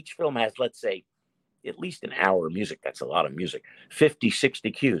maybe each film has, let's say, at least an hour of music. That's a lot of music, 50,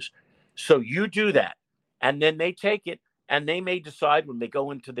 60 cues. So you do that. And then they take it and they may decide when they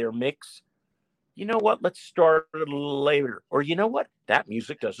go into their mix, you know what, let's start it a little later. Or you know what, that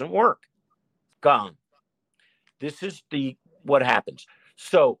music doesn't work. Gone. This is what happens.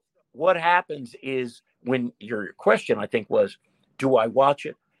 So what happens is, when your question, I think, was, do I watch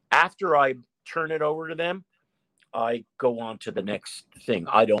it? After I turn it over to them, I go on to the next thing.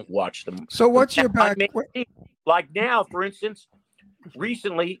 I don't watch them. So what's your back? Like now, for instance,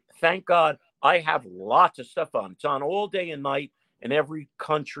 recently, thank God, I have lots of stuff on. It's on all day and night in every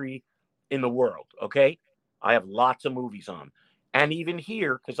country in the world. Okay. I have lots of movies on. And even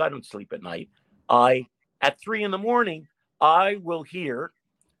here, because I don't sleep at night, at 3 a.m, I will hear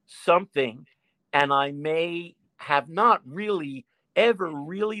something, and I may have not really ever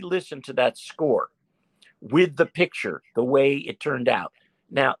really listened to that score with the picture, the way it turned out.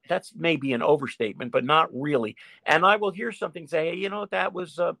 Now, that's maybe an overstatement, but not really. And I will hear something say, hey, you know, that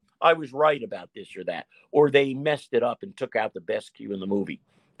was, I was right about this or that, or they messed it up and took out the best cue in the movie.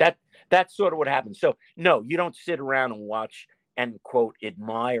 That's sort of what happens. So no, you don't sit around and watch and, quote,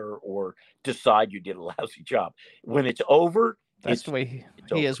 admire or decide you did a lousy job. When it's over, that's the way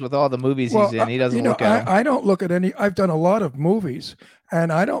he is with all the movies he's in. He doesn't you know, look at them. I don't look at any. I've done a lot of movies,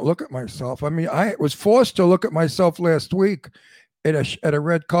 and I don't look at myself. I mean, I was forced to look at myself last week at a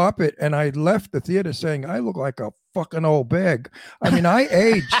red carpet, and I left the theater saying, I look like a fucking old bag. I mean, I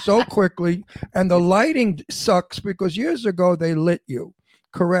aged so quickly, and the lighting sucks because years ago they lit you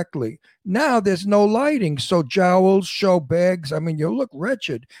correctly. Now there's no lighting, so jowls show bags. I mean, you look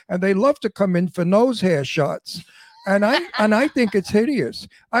wretched, and they love to come in for nose hair shots. And I think it's hideous.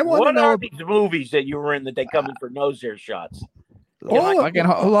 I want to know, what are these movies that you were in that they come in for nose hair shots?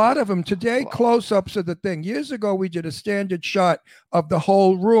 a lot of them today. Close-ups are the thing. Years ago, we did a standard shot of the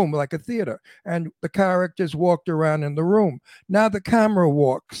whole room, like a theater, and the characters walked around in the room. Now the camera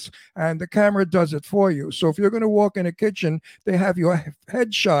walks, and the camera does it for you. So if you're going to walk in a kitchen, they have your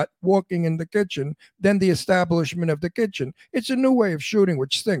headshot walking in the kitchen, then the establishment of the kitchen. It's a new way of shooting,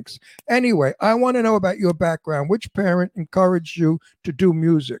 which stinks. Anyway, I want to know about your background. Which parent encouraged you to do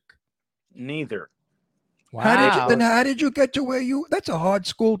music? Neither. Wow. How did you get to where you? That's a hard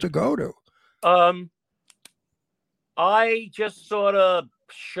school to go to. I just sort of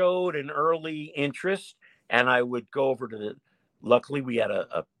showed an early interest, and I would go over to luckily we had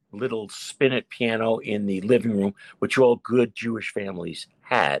a little spinet piano in the living room, which all good Jewish families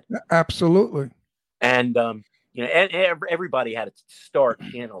had. Absolutely. And you know, and everybody had to start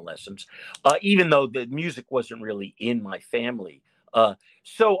piano lessons, even though the music wasn't really in my family.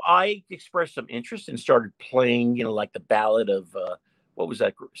 So I expressed some interest and started playing, you know, like the ballad of, what was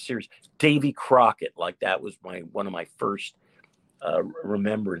that series? Davy Crockett. Like that was one of my first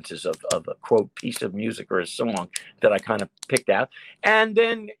remembrances of a, quote, piece of music or a song that I kind of picked out. And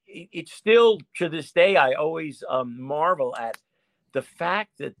then it's still, to this day, I always marvel at the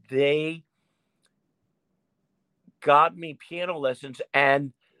fact that they got me piano lessons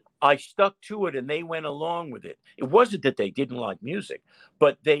and I stuck to it and they went along with it. It wasn't that they didn't like music,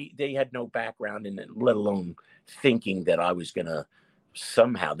 but they had no background in it, let alone thinking that I was going to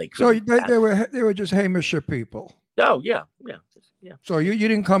somehow they could. So they were just Hamisher people. Oh, yeah. So you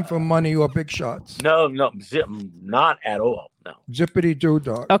didn't come from money or big shots? No, not at all. No. Zippity doo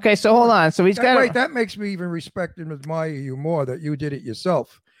dog. Okay, so hold on. So he's got. Wait, that makes me even respect and admire you more that you did it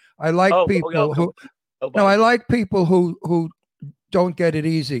yourself. I like people who. No, I like people who don't get it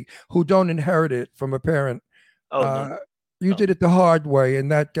easy, who don't inherit it from a parent. You did it the hard way,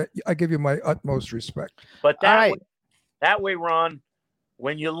 and I give you my utmost respect. But that way, Ron,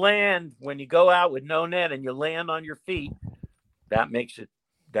 when you go out with no net and you land on your feet, that makes it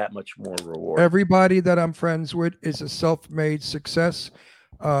that much more rewarding. Everybody that I'm friends with is a self-made success,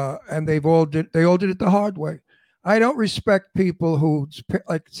 and they all did it the hard way. I don't respect people who,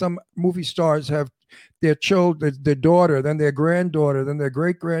 like some movie stars, have their children, their daughter, then their granddaughter, then their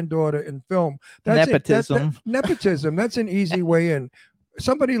great-granddaughter in film. That's nepotism. Nepotism. That's an easy way in.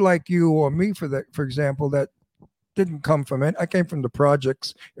 Somebody like you or me, for example, that didn't come from it. I came from the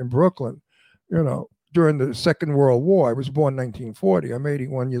projects in Brooklyn, you know, during the Second World War. I was born in 1940. I'm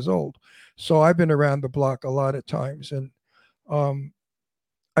 81 years old. So I've been around the block a lot of times. And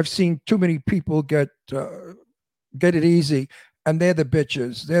I've seen too many people get it easy, and they're the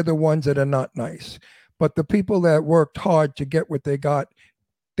bitches. They're the ones that are not nice. But the people that worked hard to get what they got,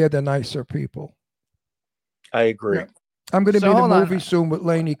 they're the nicer people. I agree. Yeah. I'm going to be in a movie soon with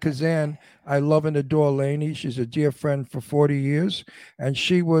Lainey Kazan. I love and adore Lainey. She's a dear friend for 40 years, and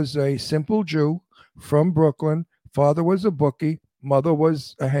she was a simple Jew from Brooklyn. Father was a bookie. Mother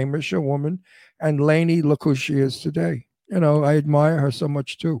was a Hamisher woman. And Lainey, look who she is today. I admire her so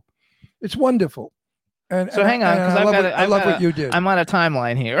much too. It's wonderful. And So hang on, because I love what you did. I'm on a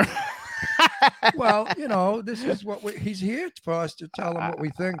timeline here. Well, this is what he's here for us to tell him what we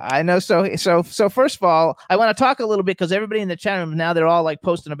think. I know. So first of all, I want to talk a little bit because everybody in the chat room now, they're all like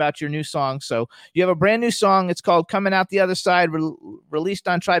posting about your new song. So you have a brand new song. It's called "Coming Out the Other Side," released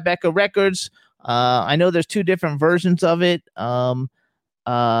on Tribeca Records. I know there's 2 different versions of it. Tell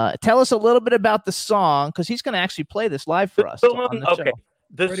us a little bit about the song, because he's going to actually play this live for us on the show.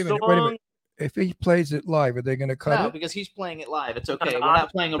 Wait a minute. If he plays it live, are they going to cut it? No, because he's playing it live. It's okay. We're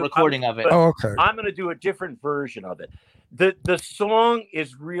not playing a recording of it. Oh, okay. I'm going to do a different version of it. The song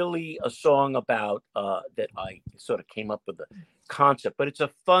is really a song about that I sort of came up with the concept, but it's a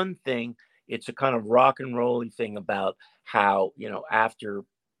fun thing. It's a kind of rock and rolly thing about how, after,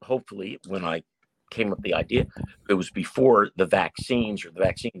 hopefully, when I came up with the idea, it was before the vaccines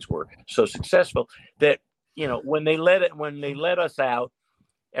were so successful that, when they let us out,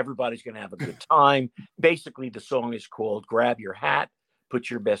 everybody's going to have a good time. Basically, the song is called "Grab Your Hat, Put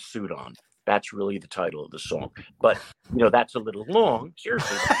Your Best Suit On." That's really the title of the song. But, that's a little long.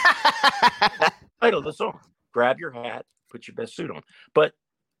 Seriously. That's the title of the song. Grab your hat, put your best suit on. But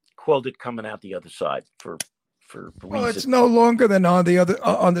called it "Coming Out the Other Side" for well, it's no longer than on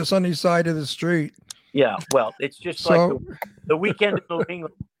the sunny side of the street. Yeah, well, it's just like the Weekend in New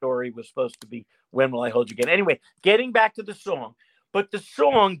England story was supposed to be "When Will I Hold You Again?" Anyway, getting back to the song. But the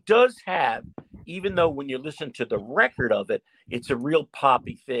song does have, even though when you listen to the record of it, it's a real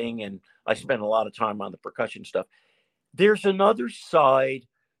poppy thing, and I spent a lot of time on the percussion stuff, there's another side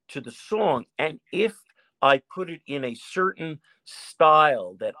to the song. And if I put it in a certain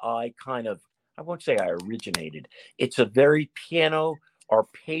style that I won't say I originated, it's a very piano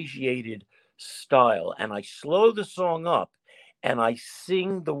arpeggiated style, and I slow the song up and I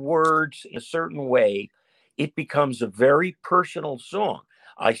sing the words in a certain way, it becomes a very personal song.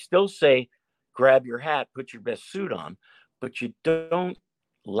 I still say, grab your hat, put your best suit on, but you don't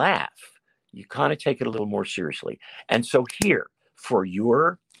laugh. You kind of take it a little more seriously. And so here, for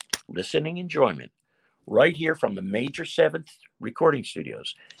your listening enjoyment, right here from the Major 7th Recording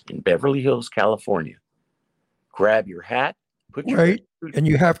Studios in Beverly Hills, California, grab your hat, put your best suit on. And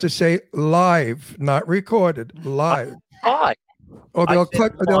you have to say live, not recorded, live. Live. Oh, they'll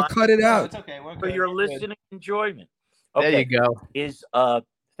cut it out. It's okay. For your listening enjoyment. Okay. There you go.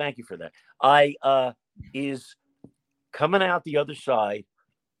 Thank you for that. Is "Coming Out the Other Side"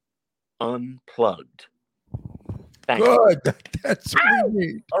 unplugged. Thank you. Good. That's what we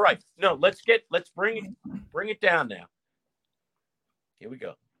need. All right. No, let's bring it down now. Here we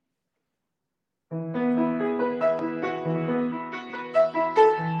go.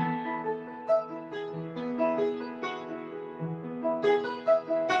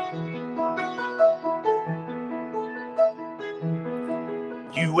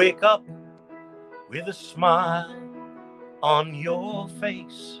 You wake up with a smile on your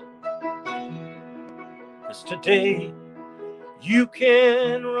face, 'cause today you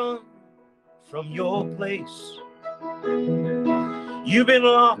can run from your place. You've been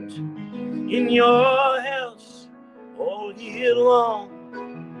locked in your house all year long,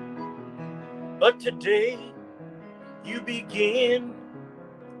 but today you begin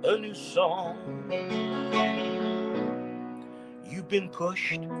a new song. You've been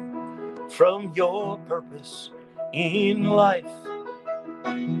pushed from your purpose in life,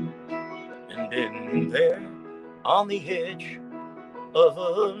 and then there on the edge of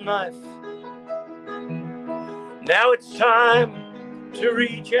a knife. Now it's time to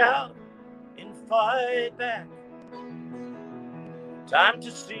reach out and fight back. Time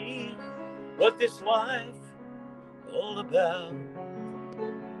to see what this life all about.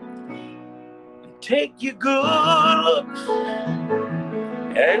 Take your good looks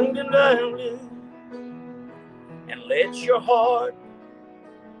and undeniably, and let your heart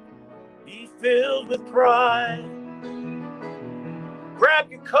be filled with pride. Grab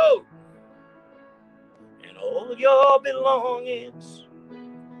your coat and all your belongings,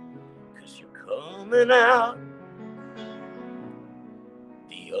 'cause you're coming out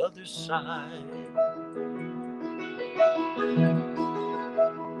the other side.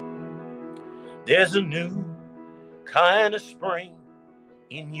 There's a new kind of spring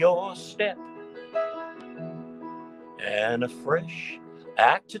in your step, and a fresh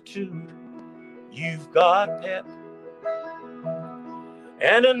attitude. You've got pep,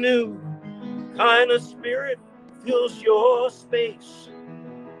 and a new kind of spirit fills your space,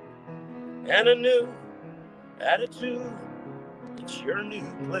 and a new attitude, it's your new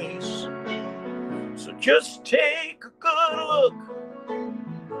place. So just take a good look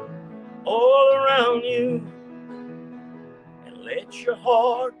all around you and let your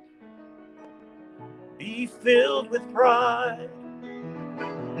heart be filled with pride.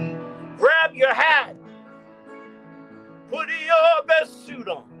 Grab your hat, put your best suit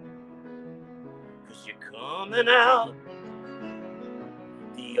on, 'cause you're coming out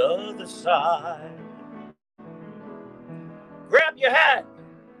the other side. Grab your hat,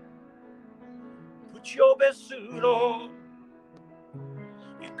 put your best suit on,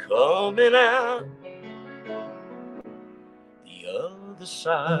 you're coming out the other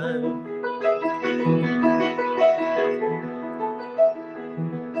side.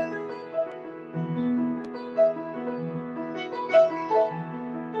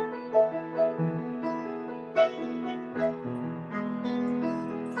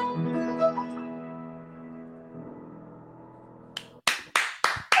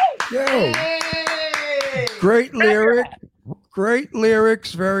 Yo, great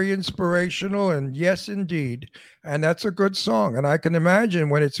lyrics, very inspirational, and yes, indeed. And that's a good song. And I can imagine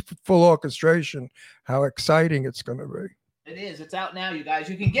when it's full orchestration, how exciting it's going to be. It is. It's out now, you guys.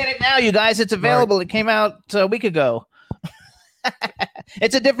 You can get it now, you guys. It's available. Right. It came out a week ago.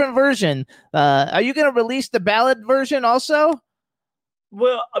 It's a different version. Are you going to release the ballad version also?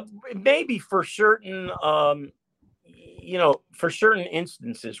 Well, maybe for certain, for certain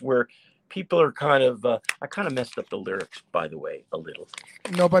instances where people are kind of, I kind of messed up the lyrics, by the way, a little.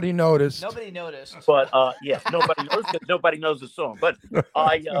 Nobody noticed. But yes, nobody knows because nobody knows the song. But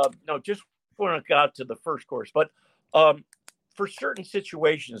I, just when I got to the first chorus. But for certain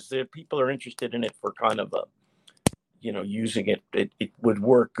situations, that people are interested in it for kind of using it, it would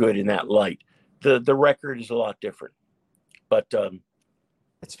work good in that light. The record is a lot different, but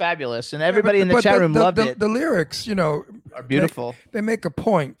it's fabulous, and everybody in the chat room loved it. The lyrics, are beautiful. They make a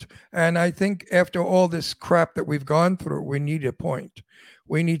point, and I think after all this crap that we've gone through, we need a point.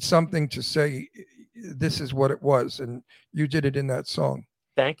 We need something to say, this is what it was, and you did it in that song.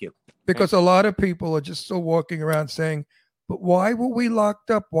 Thank you. Because a lot of people are just still walking around saying, but why were we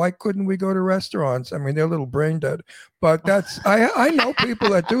locked up? Why couldn't we go to restaurants? I mean, they're a little brain dead. But that's I know people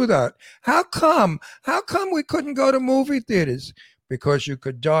that do that. How come? How come we couldn't go to movie theaters? Because you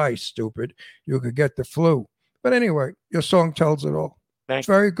could die, stupid. You could get the flu. But anyway, your song tells it all. It's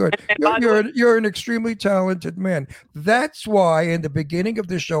very good. You're an extremely talented man. That's why in the beginning of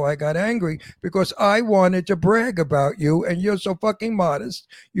the show I got angry, because I wanted to brag about you, and you're so fucking modest.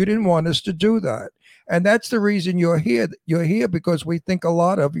 You didn't want us to do that. And that's the reason you're here. You're here because we think a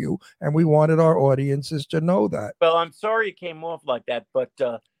lot of you, and we wanted our audiences to know that. Well, I'm sorry it came off like that, but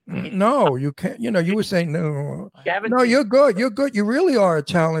no, you can't. You were saying no. You're good. You're good. You really are a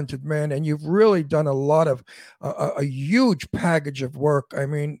talented man, and you've really done a lot of a huge package of work. I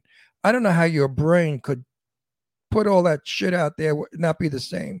mean, I don't know how your brain could put all that shit out there, not be the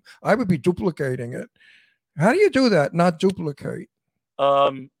same. I would be duplicating it. How do you do that? Not duplicate?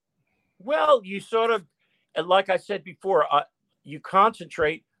 Well, you sort of, like I said before, you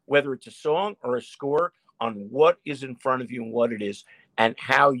concentrate, whether it's a song or a score, on what is in front of you and what it is, and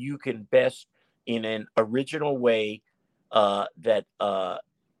how you can best, in an original way, that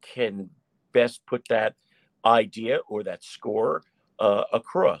can best put that idea or that score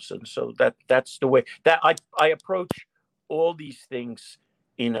across. And so that's the way that I approach all these things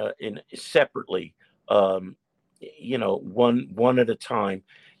in separately, one at a time.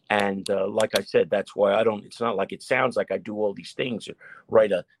 And like I said, that's why it's not like it sounds like I do all these things or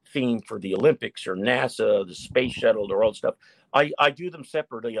write a theme for the Olympics or NASA, the space shuttle, or all stuff. I do them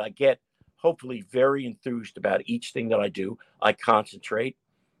separately. I get hopefully very enthused about each thing that I do. I concentrate,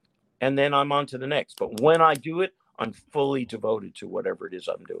 and then I'm on to the next. But when I do it, I'm fully devoted to whatever it is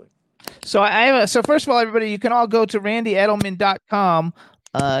I'm doing. So so first of all, everybody, you can all go to randyedelman.com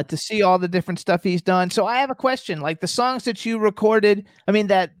to see all the different stuff he's done. So I have a question, like the songs that you recorded, I mean,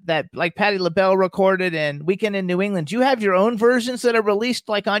 that like Patti LaBelle recorded and Weekend in New England, do you have your own versions that are released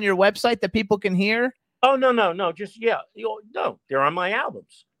like on your website that people can hear? Oh, no. Just, no, they're on my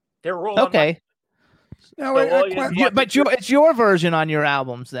albums. They're all okay. It's your version on your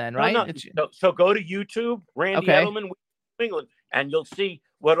albums then, right? No. So go to YouTube, Randy Edelman, New England, and you'll see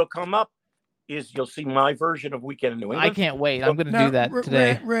what'll come up. You'll see my version of Weekend in New England. I can't wait. I'm going to do that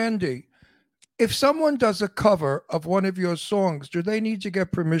today. Randy, if someone does a cover of one of your songs, do they need to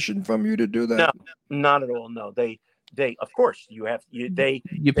get permission from you to do that? No, not at all. No, they of course you have you pay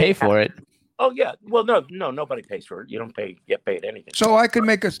for it. Oh yeah. Well, no, nobody pays for it. You don't get paid anything. So I can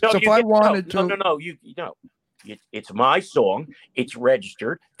make a. So if I wanted to. No. It's my song. It's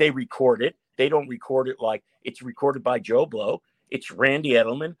registered. They record it. They don't record it like it's recorded by Joe Blow. It's Randy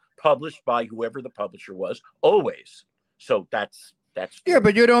Edelman published by whoever the publisher was, always. So that's Yeah,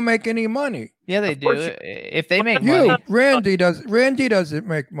 but you don't make any money. Yeah, they do. course If they make You, money. Randy doesn't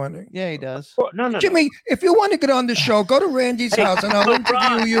make money. Yeah, he does. no. Jimmy, if you want to get on the show, go to Randy's Hey, house and I'll no,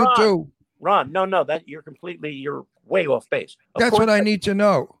 interview you Ron. too. Ron, no, that you're way off base. Of That's course what I need to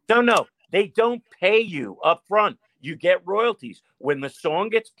know. No, they don't pay you up front. You get royalties when the song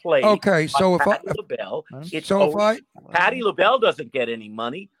gets played. Okay, so by if I Patti LaBelle, it's so if always, Patti LaBelle doesn't get any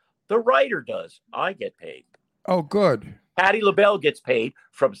money. The writer does. I get paid. oh good. Patti LaBelle gets paid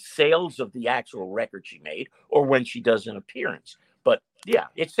from sales of the actual record she made or when she does an appearance. But yeah,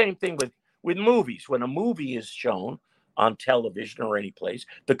 it's same thing with movies. When a movie is shown on television or any place,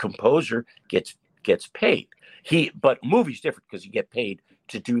 the composer gets paid. But movies different because you get paid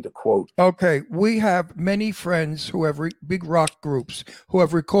to do the quote. Okay, we have many friends who have big rock groups who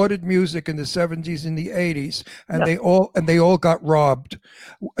have recorded music in the 70s and the 80s, and they all got robbed.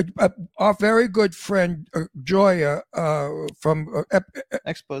 Our very good friend Joya from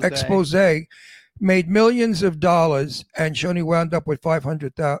Expose made millions of dollars, and she only wound up with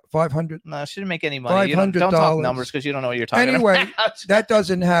 500. No, she didn't make any money. You don't talk numbers because you don't know what you're talking Anyway, about. that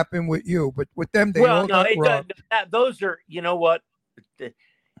doesn't happen with you, but with them, they all got robbed. Those are, you know what?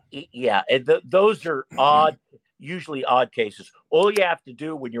 Those are usually odd cases. All you have to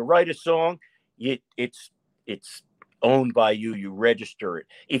do when you write a song, it's owned by you. You register it.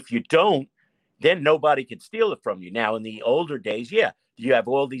 If you don't, then nobody can steal it from you. Now, in the older days, you have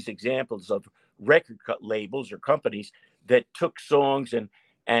all these examples of record labels or companies that took songs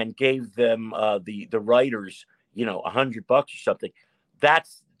and gave them the writers, $100 or something.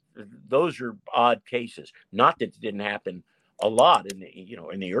 Those are odd cases. Not that it didn't happen a lot in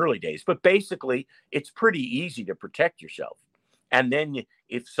the early days, but basically it's pretty easy to protect yourself. And then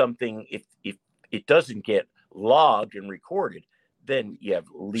if it doesn't get logged and recorded, then you have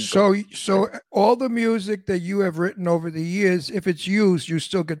legal. So all the music that you have written over the years, if it's used, you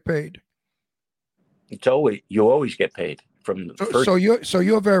still get paid. You always get paid from the first. So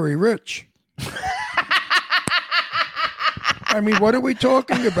you're very rich. I mean, what are we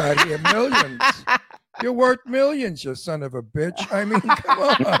talking about here? Millions. You're worth millions, you son of a bitch. I mean, come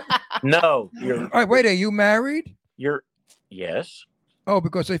on. No, all right, wait, are you married? Yes. Oh,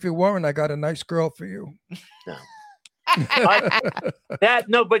 because if you weren't, I got a nice girl for you. No.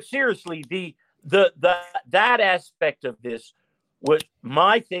 But seriously, that aspect of this was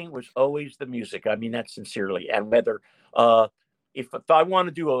my thing was always the music. I mean that sincerely. And whether if I want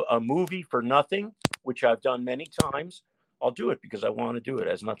to do a movie for nothing, which I've done many times, I'll do it because I want to do it. It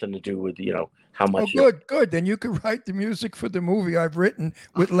has nothing to do with how much. Oh, good. Then you can write the music for the movie I've written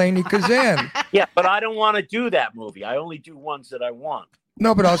with Lainey Kazan. Yeah, but I don't want to do that movie. I only do ones that I want.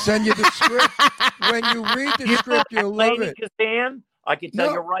 No, but I'll send you the script. When you read the script, you'll love Lainey it. Kazan, I can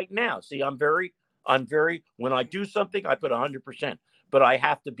tell you right now. See, I'm very. When I do something, I put 100%, but I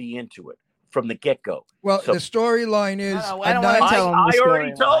have to be into it from the get-go. Well, the storyline is. I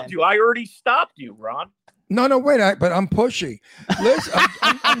already told you. I already stopped you, Ron. No, wait, but I'm pushy. Listen,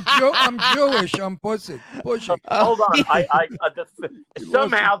 I'm Jewish. I'm pushy. Hold on.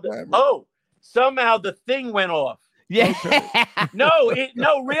 Somehow the thing went off. Yeah. Okay. No,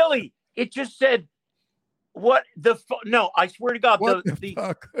 really. It just said what no, I swear to God,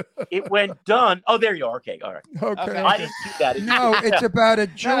 fuck? It went done. Oh, there you are. Okay, all right. Okay. I didn't do that. It's about a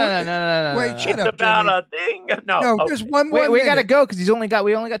Jew. No. Wait, shut it's up, about Jimmy. a thing. No, just one Wait, more. we gotta go because we only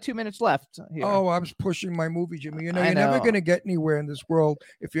got 2 minutes left. Here. Oh, I was pushing my movie, Jimmy. You're I never know. gonna get anywhere in this world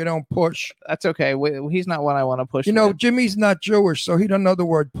if you don't push. That's okay. He's not one I want to push. Jimmy's not Jewish, so he don't know the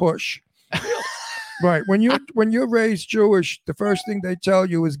word push. Right. When you're raised Jewish, the first thing they tell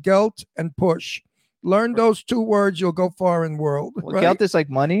you is gelt and push. Learn those two words, you'll go far in the world. Right? Gelt is like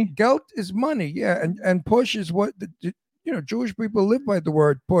money. Gelt is money, yeah, and push is what Jewish people live by the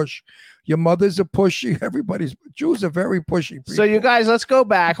word push. Your mother's a pushy. Jews are very pushy people. So you guys, let's go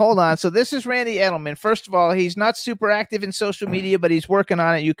back. Hold on. So this is Randy Edelman. First of all, he's not super active in social media, but he's working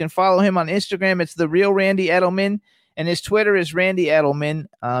on it. You can follow him on Instagram. It's The Real Randy Edelman. And his Twitter is Randy Edelman.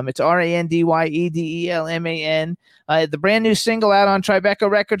 It's RANDYEDELMAN. The brand new single out on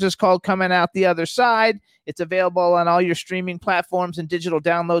Tribeca Records is called Coming Out the Other Side. It's available on all your streaming platforms and digital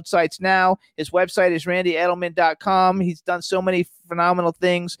download sites now. His website is randyedelman.com. He's done so many phenomenal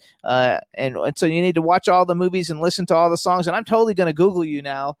things. And so you need to watch all the movies and listen to all the songs. And I'm totally going to Google you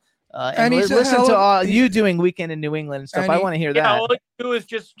now. And listen to all you doing Weekend in New England and stuff. I want to hear that. All you do is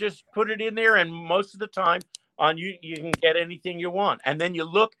just put it in there, and most of the time, on you can get anything you want. And then you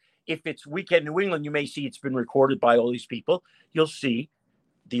look, if it's Weekend New England, you may see it's been recorded by all these people. You'll see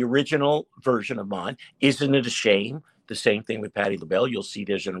the original version of mine. Isn't it a shame the same thing with Patti LaBelle. You'll see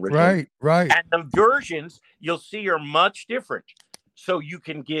there's an original. Right. And the versions you'll see are much different. So you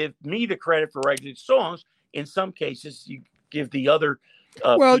can give me the credit for writing songs. In some cases, you give the other.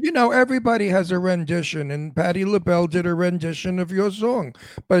 Well, everybody has a rendition, and Patti LaBelle did a rendition of your song,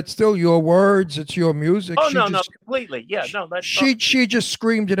 but it's still your words. It's your music. Oh, no, completely. Yeah, no, that's she just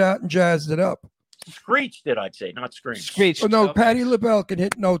screamed it out and jazzed it up. Screeched it, I'd say, not screamed. Screeched. Oh, no, Patti LaBelle can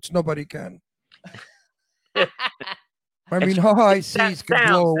hit notes. Nobody can. I mean, her high C's can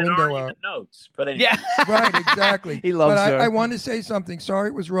blow a window out. Notes, but anyway. Yeah, right, exactly. He loves her. But I want to say something. Sorry,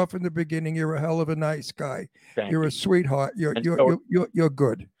 it was rough in the beginning. You're a hell of a nice guy. You're a sweetheart. You're good. You're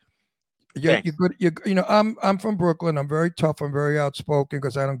good. I'm from Brooklyn. I'm very tough. I'm very outspoken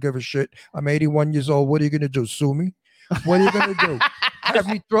because I don't give a shit. I'm 81 years old. What are you gonna do? Sue me? What are you gonna do?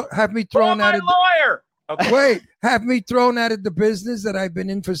 Have me thrown out of lawyer? Okay. Wait, have me thrown out of the business that I've been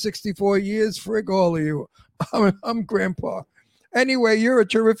in for 64 years? Frig all of you. I'm grandpa. Anyway, you're a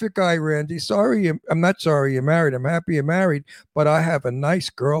terrific guy, Randy. I'm not sorry you're married. I'm happy you're married, but I have a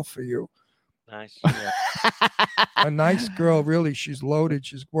nice girl for you. Nice. Yeah. A nice girl, really. She's loaded.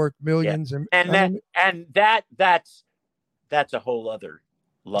 She's worth millions. Yeah. That's a whole other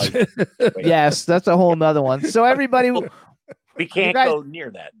life. Yes, that's a whole nother one. So everybody, we can't go near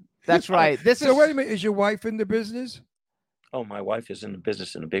that. That's right. Wait a minute. Is your wife in the business? Oh, my wife is in the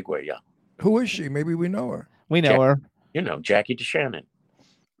business in a big way. Yeah. Who is she? Maybe we know her. We know her. Jackie DeShannon.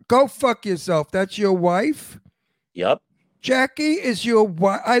 Go fuck yourself. That's your wife? Yep. Jackie is your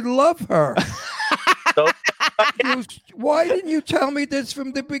wife. I love her. So, why didn't you tell me this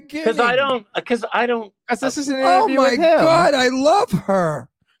from the beginning? Because I don't. Because this is an interview with him. God, I love her.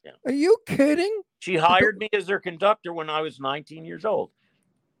 Yeah. Are you kidding? She hired me as her conductor when I was 19 years old.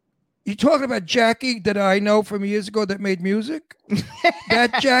 You talking about Jackie that I know from years ago that made music?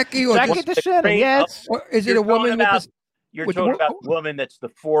 That Jackie? Or Jackie DeShannon, yes. Or is it a woman You're talking about the woman that's the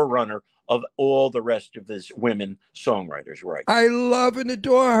forerunner of all the rest of this women songwriters, right? I love and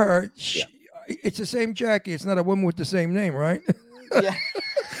adore her. Yeah. It's the same Jackie. It's not a woman with the same name, right? Yeah.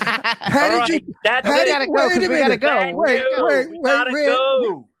 How did you? We gotta go. Wait.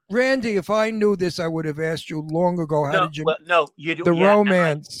 Randy, if I knew this, I would have asked you long ago. How did you? No, you do the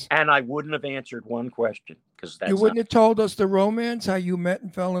romance. And I wouldn't have answered one question because you wouldn't have told us the romance, how you met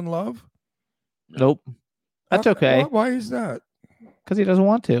and fell in love. Nope. That's okay. Why is that? Because he doesn't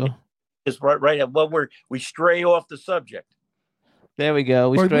want to. It's right. Well, we stray off the subject. There we go.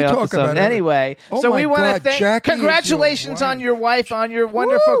 We stray off the subject. Anyway, so we want to thank. Jackie, congratulations on your wife, on your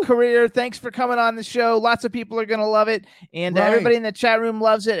wonderful career. Thanks for coming on the show. Lots of people are going to love it, and everybody in the chat room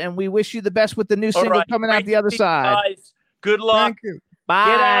loves it. And we wish you the best with the new single coming out the other side. Guys. Good luck. Thank you. Bye.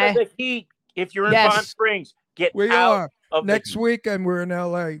 Get out of the heat. If you're in Palm Springs, we out are. Of next weekend. We're in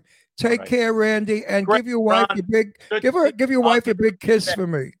LA. Take care, Randy, and Great, give your wife a big wife a big kiss for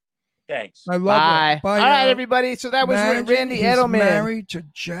me. Thanks. I love her. Bye. All right, everybody. So that was Randy Edelman. Married to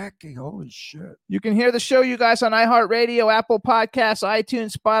Jackie. Holy shit. You can hear the show, you guys, on iHeartRadio, Apple Podcasts,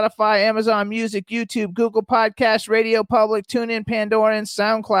 iTunes, Spotify, Amazon Music, YouTube, Google Podcasts, Radio Public, TuneIn, Pandora, and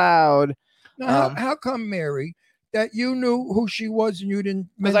SoundCloud. Now, how come, Mary, that you knew who she was and you didn't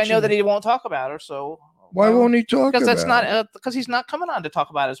mention? Because I know that he won't talk about her. So why won't he talk? Because that's not because he's not coming on to talk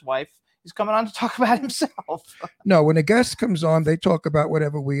about his wife. He's coming on to talk about himself. No, when a guest comes on, they talk about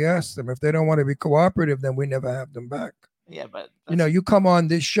whatever we ask them. If they don't want to be cooperative, then we never have them back. Yeah, but you come on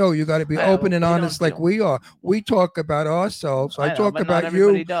this show, you got to be open and honest like we are. We talk about ourselves. I talk about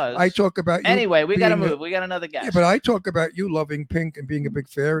you. Does. I talk about you. Anyway, we got to move. We got another guest. Yeah, but I talk about you loving Pink and being a big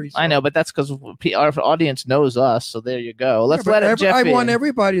fairy. So. I know, but that's because our audience knows us. So there you go. Let's let Jeff I in. want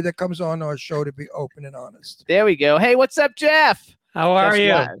everybody that comes on our show to be open and honest. There we go. Hey, what's up, Jeff? How are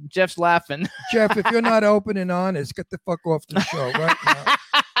you? Jeff's laughing. Jeff, if you're not open and honest, get the fuck off the show right now.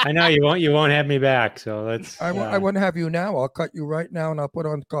 I know you won't have me back, so let's. I won't have you now. I'll cut you right now, and I'll put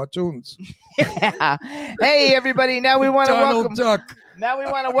on cartoons. Yeah. Hey, everybody! Now we want to welcome. Duck. Now we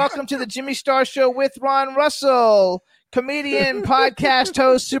want to welcome to the Jimmy Star Show with Ron Russell, comedian, podcast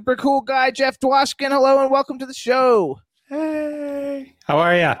host, super cool guy Jeff Dwoskin. Hello and welcome to the show. Hey, how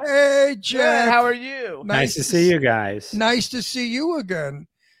are you? Hey, Jeff. How are you? Nice to see you guys. Nice to see you again.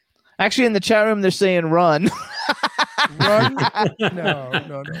 Actually, in the chat room, they're saying run. Run?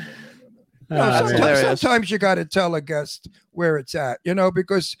 No. Sometimes you got to tell a guest where it's at,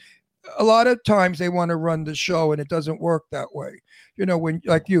 because a lot of times they want to run the show and it doesn't work that way. When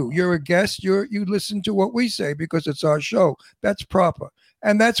like you're a guest, you listen to what we say because it's our show. That's proper.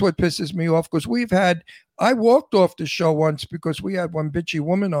 And that's what pisses me off because I walked off the show once because we had one bitchy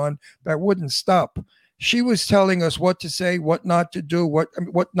woman on that wouldn't stop. she was telling us what to say, what not to do, what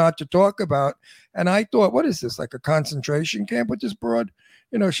not to talk about. And I thought, what is this, like a concentration camp with this broad?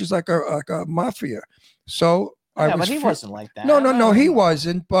 She's like a mafia. So but he wasn't like that. No, he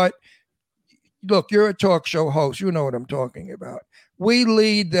wasn't. But look, you're a talk show host. You know what I'm talking about. We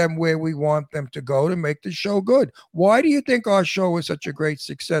lead them where we want them to go to make the show good. Why do you think our show is such a great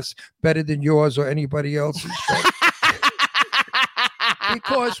success, better than yours or anybody else's show?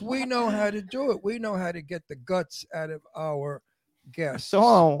 Because we know how to do it. We know how to get the guts out of our guests. So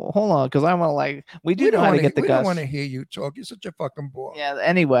hold on, because I want to we know how to get the guts. We don't want to hear you talk. You're such a fucking bore. Yeah.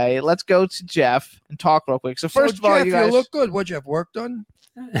 Anyway, let's go to Jeff and talk real quick. So first of all, Jeff, you guys look good. What, you have work done?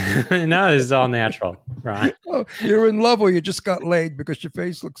 No, this is all natural, Ron. Oh, you're in love, or you just got laid because your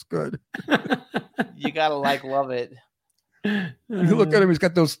face looks good. You gotta love it. You look at him; he's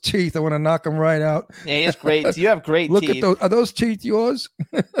got those teeth. I want to knock him right out. Yeah, he has great. You have great look teeth. At those. Are those teeth yours?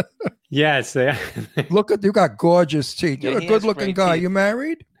 Yes. Look at you. Got gorgeous teeth. You're a good-looking guy. teeth. You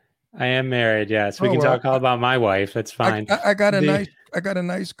married? I am married. Yes, we can well. talk all about my wife. That's fine. I got a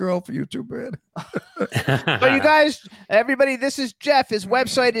nice girl for you. Too bad. But you guys, everybody, this is Jeff. His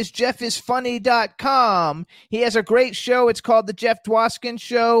website is jeffisfunny.com. He has a great show. It's called The Jeff Dwoskin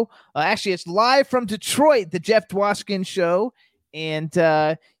Show. Actually, it's live from Detroit, The Jeff Dwoskin Show. And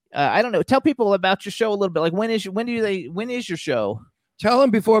I don't know. Tell people about your show a little bit. Like when is your show? Tell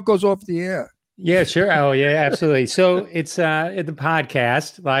him before it goes off the air. Yeah, sure. Oh, yeah, absolutely. So it's the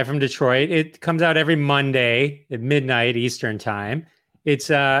podcast live from Detroit. It comes out every Monday at midnight Eastern time. It's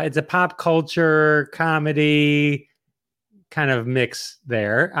a pop culture comedy kind of mix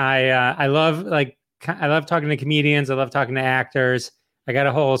there. I love talking to comedians. I love talking to actors. I got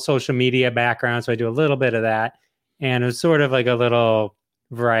a whole social media background, so I do a little bit of that. And it was sort of like a little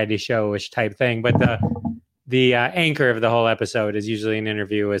variety show-ish type thing. But the anchor of the whole episode is usually an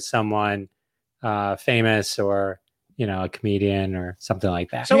interview with someone famous or a comedian or something like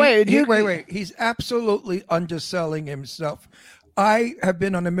that. So wait. He's absolutely underselling himself. I have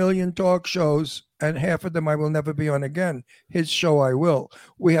been on 1 million talk shows, and half of them I will never be on again. His show I will.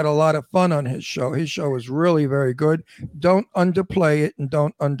 We had a lot of fun on his show. His show is really very good. Don't underplay it and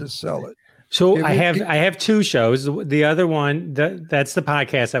don't undersell it. So I have two shows. The other one, that's the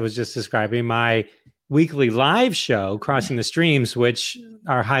podcast I was just describing. My weekly live show, Crossing the Streams, which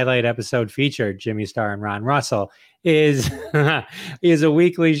our highlight episode featured Jimmy Starr and Ron Russell, is a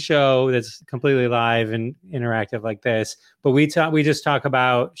weekly show that's completely live and interactive like this. But we just talk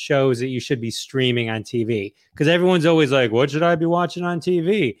about shows that you should be streaming on TV, because everyone's always like, what should I be watching on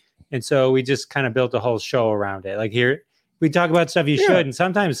TV? And so we just kind of built a whole show around it. Like here, we talk about stuff you should, and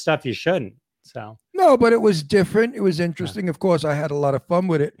sometimes stuff you shouldn't. So no, but it was different. It was interesting. Of course, I had a lot of fun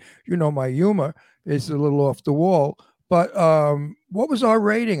with it. My humor is a little off the wall. But what was our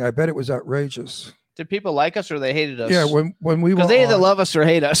rating? I bet it was outrageous. Did people like us or they hated us? Yeah, when we were, because they either love us or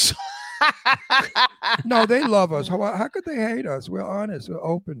hate us. No, they love us. How could they hate us? We're honest. We're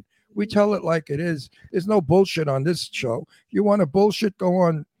open. We tell it like it is. There's no bullshit on this show. You want to bullshit? Go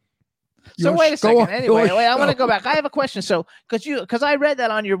on. So wait a second. Anyway, I want to go back. I have a question. So, because I read that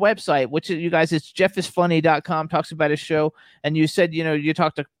on your website, which you guys, it's jeffisfunny.com, talks about his show, and you said you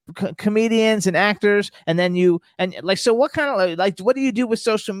talk to comedians and actors, and then so what kind of what do you do with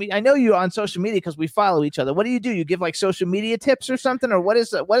social media? I know you're on social media because we follow each other. What do? You give like social media tips or something, or what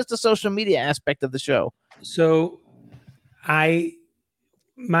is the social media aspect of the show? So,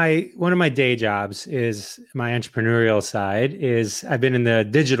 one of my day jobs is my entrepreneurial side. I've been in the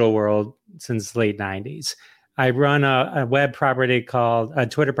digital world since late 90s. I run a web property a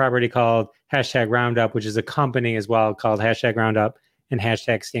Twitter property called #Roundup, which is a company as well called #Roundup and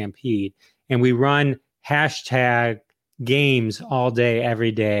 #Stampede. And we run hashtag games all day,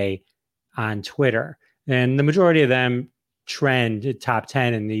 every day on Twitter. And the majority of them trend top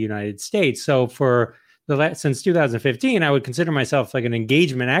 10 in the United States. So since 2015, I would consider myself like an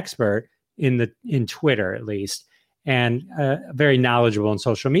engagement expert in Twitter, at least, and very knowledgeable in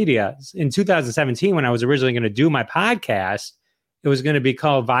social media. In 2017, when I was originally going to do my podcast, it was going to be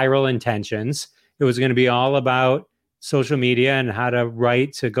called Viral Intentions. It was going to be all about social media and how to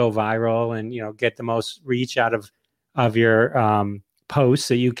write to go viral and get the most reach out of your posts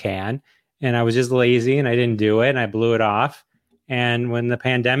that you can. And I was just lazy and I didn't do it, and I blew it off. And when the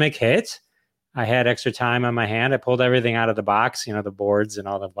pandemic hit, I had extra time on my hand. I pulled everything out of the box, the boards and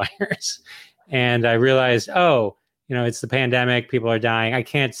all the wires. And I realized, it's the pandemic. People are dying. I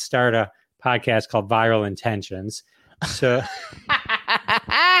can't start a podcast called Viral Intentions. So,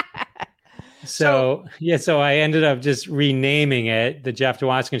 so I ended up just renaming it The Jeff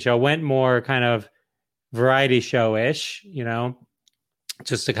Dwoskin Show. Went more kind of variety show-ish,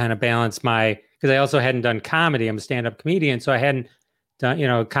 just to kind of balance my because I also hadn't done comedy. I'm a stand-up comedian, so I hadn't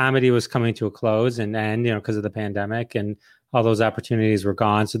done, comedy was coming to a close and because of the pandemic and all those opportunities were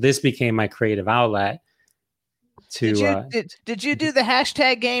gone. So this became my creative outlet. Did you do the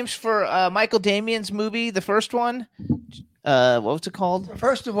hashtag games for Michael Damian's movie, the first one? What was it called?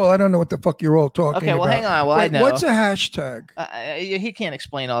 First of all, I don't know what the fuck you're all talking about. Okay, well, hang on. Well, I know. What's a hashtag? He can't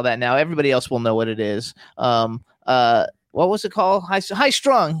explain all that now. Everybody else will know what it is. What was it called? High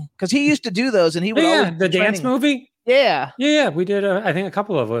Strung, because he used to do those, and he would always the dance movie. Yeah, we did. I think a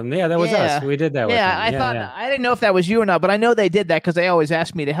couple of them. Yeah, that was us. We did that. Yeah, with I thought I didn't know if that was you or not, but I know they did that because they always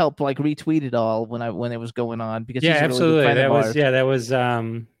asked me to help like retweet it all when it was going on. Because he's a really absolutely. good friend of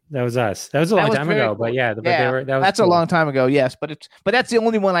ours. That was us. That was a long time ago, cool. but that's cool. a long time ago. Yes, but that's the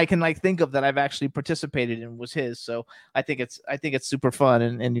only one I can like think of that I've actually participated in was his. So I think it's super fun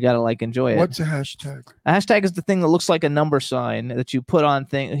and you got to like enjoy it. What's a hashtag? A hashtag is the thing that looks like a number sign that you put on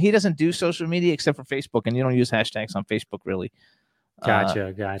thing. He doesn't do social media except for Facebook, and you don't use hashtags on Facebook really. Gotcha.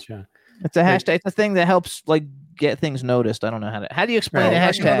 It's a hashtag. It's a thing that helps like get things noticed. I don't know how do you explain a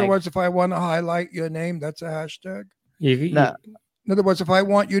hashtag? In other words, if I want to highlight your name, that's a hashtag. No. In other words, if I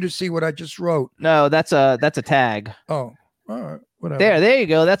want you to see what I just wrote. No, that's a tag. Oh, all right. Whatever. There you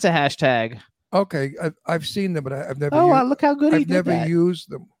go. That's a hashtag. Okay. I've seen them, but I've never look how good I've never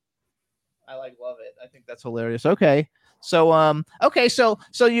used them. I love it. I think that's hilarious. Okay. So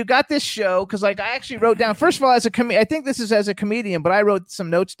so you got this show because like I actually wrote down, first of all, I think this is as a comedian, but I wrote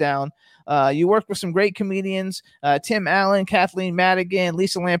some notes down. You worked with some great comedians, Tim Allen, Kathleen Madigan,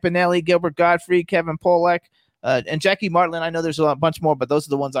 Lisa Lampanelli, Gilbert Gottfried, Kevin Pollak. And Jackie Martland. I know there's a bunch more, but those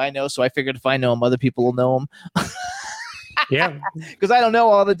are the ones I know. So I figured if I know them, other people will know them. Yeah, because I don't know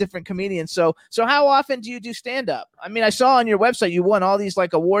all the different comedians. So how often do you do stand up? I mean, I saw on your website you won all these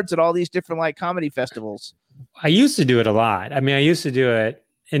like awards at all these different like comedy festivals. I used to do it a lot. I mean, I used to do it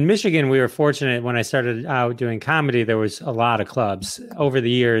in Michigan. We were fortunate when I started out doing comedy. There was a lot of clubs. Over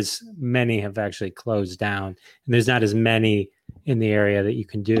the years, many have actually closed down, and there's not as many in the area that you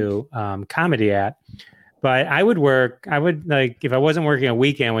can do comedy at. But I would like, if I wasn't working a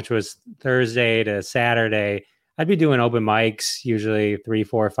weekend, which was Thursday to Saturday, I'd be doing open mics usually 3,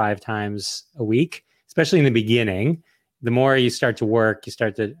 4, 5 times a week, especially in the beginning. The more you start to work, you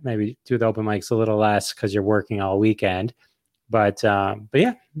start to maybe do the open mics a little less because you're working all weekend. But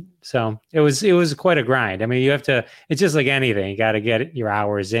yeah, so it was quite a grind. I mean, it's just like anything. You got to get your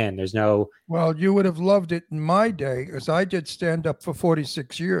hours in. There's no. Well, you would have loved it in my day because I did stand up for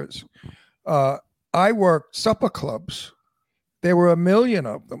 46 years. I worked supper clubs. There were 1 million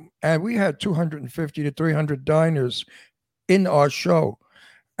of them, and we had 250 to 300 diners in our show,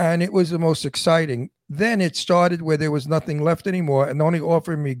 and it was the most exciting. Then it started where there was nothing left anymore and only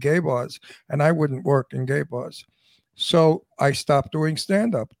offering me gay bars, and I wouldn't work in gay bars. So I stopped doing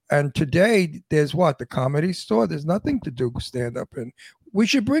stand-up. And today, there's the Comedy Store. There's nothing to do stand-up in. We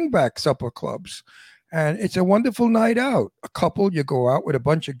should bring back supper clubs. And it's a wonderful night out. A couple, you go out with a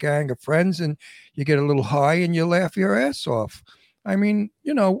bunch of gang of friends and you get a little high and you laugh your ass off. I mean,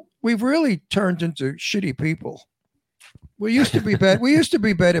 we've really turned into shitty people. We used to be bad. We used to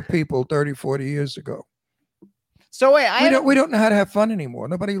be better people 30, 40 years ago. So wait, we don't know how to have fun anymore.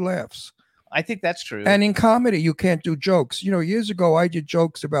 Nobody laughs. I think that's true. And in comedy, you can't do jokes. Years ago, I did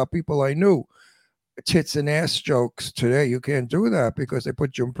jokes about people I knew. Tits and ass jokes. Today, you can't do that because they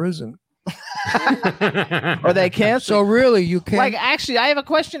put you in prison. Or they cancel. So really, you can't. Like, actually, I have a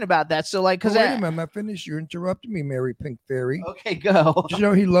question about that. So, like, because wait a minute, I'm not finished. You interrupted me, Mary Pink Fairy. Okay, go. Did you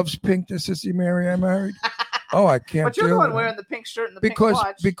know he loves pink? The sissy Mary I married. Oh, I can't. But you're the one wearing the pink shirt and the pink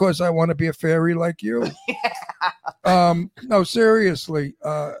watch. Because I want to be a fairy like you. No, seriously.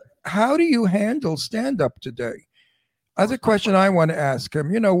 How do you handle stand-up today? That's a question I want to ask him.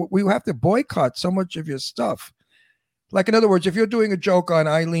 We have to boycott so much of your stuff. Like, in other words, if you're doing a joke on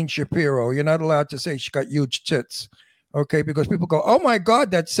Eileen Shapiro, you're not allowed to say she got huge tits, okay? Because people go, oh, my God,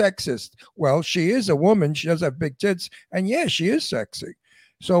 that's sexist. Well, she is a woman. She does have big tits. And, yeah, she is sexy.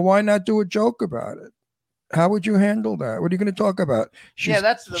 So why not do a joke about it? How would you handle that? What are you going to talk about?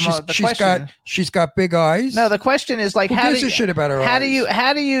 That's the question. She's got big eyes. No, the question is like, how gives a shit about her eyes?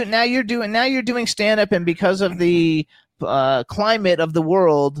 How do you now you're doing stand-up, and because of the climate of the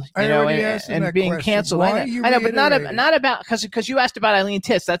world, and being canceled. I know, but not about because you asked about Eileen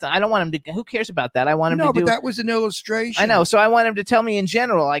Tits. I don't want him to. Who cares about that? I want him to. No, but that was an illustration. I know, so I want him to tell me in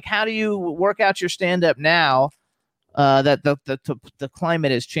general, like, how do you work out your stand-up now that the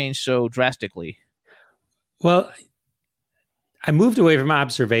climate has changed so drastically? Well, I moved away from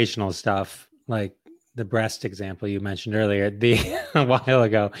observational stuff, like the breast example you mentioned earlier, a while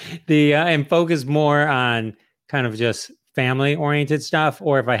ago, and focused more on kind of just family oriented stuff,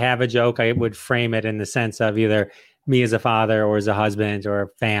 or if I have a joke, I would frame it in the sense of either me as a father or as a husband or a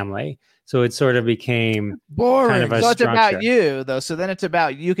family. So it sort of became Boring. kind of a So it's about structure. you, though. So then it's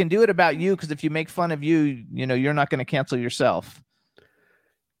about, you can do it about you, because if you make fun of you, you're not going to cancel yourself.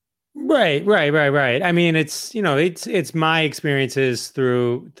 Right. I mean, it's it's my experiences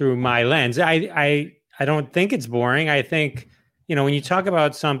through my lens. I don't think it's boring. I think, when you talk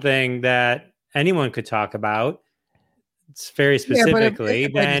about something that anyone could talk about, it's very specifically,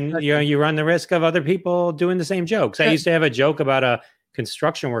 then you run the risk of other people doing the same jokes. I used to have a joke about a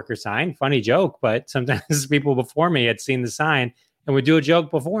construction worker sign, funny joke, but sometimes people before me had seen the sign and would do a joke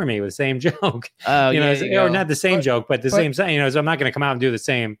before me with the same joke. Oh, or not the same joke, but the same sign. So I'm not going to come out and do the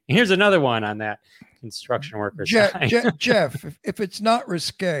same. Here's another one on that construction worker sign. Jeff, if it's not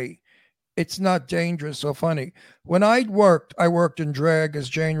risque, it's not dangerous or funny. When I worked in drag as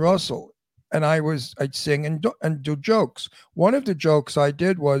Jane Russell, and I'd sing and do jokes. One of the jokes I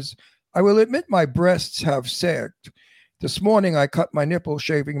did was, I will admit my breasts have sagged. This morning I cut my nipple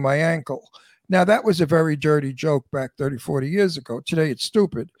shaving my ankle. Now that was a very dirty joke back 30, 40 years ago. Today it's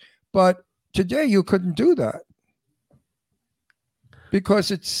stupid. But today you couldn't do that.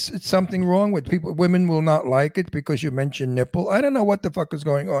 Because it's something wrong with people. Women will not like it because you mentioned nipple. I don't know what the fuck is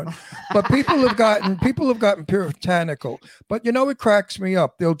going on. But people have gotten puritanical. But it cracks me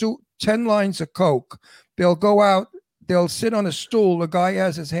up. They'll do 10 lines of coke. They'll go out, they'll sit on a stool. A guy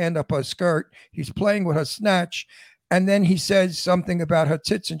has his hand up her skirt. He's playing with her snatch. And then he says something about her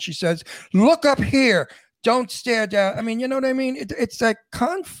tits. And she says, look up here. Don't stare down. I mean, you know what I mean? It's like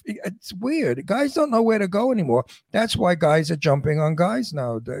it's weird. Guys don't know where to go anymore. That's why guys are jumping on guys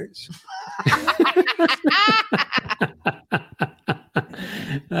nowadays.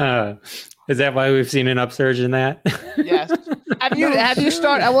 Is that why we've seen an upsurge in that? Yes. Have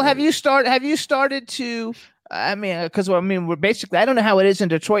you started to? I mean, because we're basically, I don't know how it is in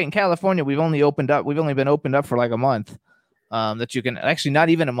Detroit and California. We've only been opened up for like a month. That you can actually, not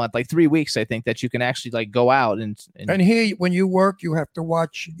even a month, like 3 weeks, I think, that you can actually like go out and here, when you work, you have to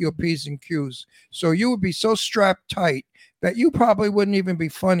watch your P's and Q's. So you would be so strapped tight that you probably wouldn't even be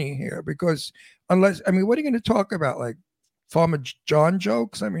funny here, because what are you going to talk about? Like Farmer John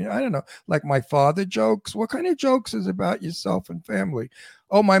jokes? I mean, I don't know, like my father jokes. What kind of jokes is about yourself and family?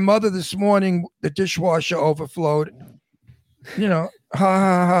 Oh, my mother this morning, the dishwasher overflowed. Ha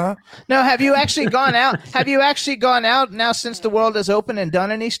ha ha. No, have you actually gone out? Have you actually gone out now since the world is open and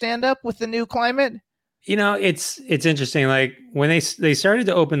done any stand up with the new climate? It's interesting. Like when they started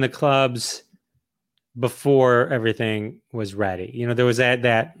to open the clubs before everything was ready. There was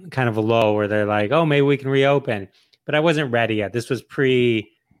that kind of a lull where they're like, oh, maybe we can reopen, but I wasn't ready yet. This was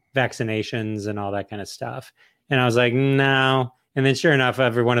pre-vaccinations and all that kind of stuff, and I was like, no. And then sure enough,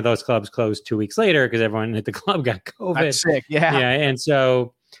 every one of those clubs closed 2 weeks later because everyone at the club got COVID. That's sick. Yeah. Yeah. And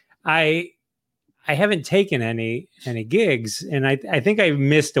so I haven't taken any gigs, and I think I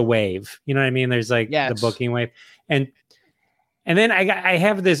missed a wave. You know what I mean? There's like the booking wave. And then I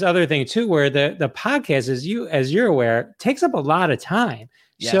have this other thing too, where the podcast, as you're aware, takes up a lot of time.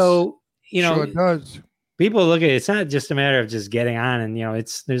 Yes. So, sure it does. People look at it, it's not just a matter of just getting on and,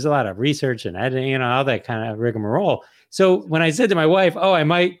 there's a lot of research and editing, all that kind of rigmarole. So when I said to my wife, oh, I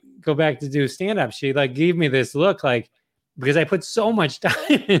might go back to do stand-up, she like gave me this look like, because I put so much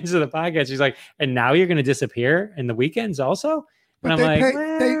time into the podcast. She's like, and now you're going to disappear in the weekends also? And but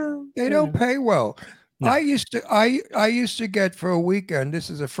I'm they don't pay well. No. I used to get for a weekend. This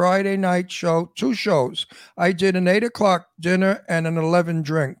is a Friday night show, 2 shows. I did an 8:00 dinner and an 11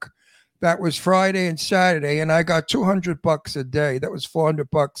 drink. That was Friday and Saturday, and I got $200 a day. That was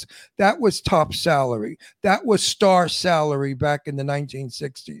 $400. That was top salary. That was star salary back in the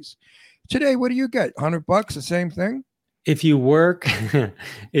 1960s. Today, what do you get? $100, the same thing? If you work,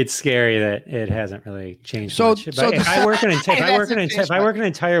 it's scary that it hasn't really changed much. But if I work an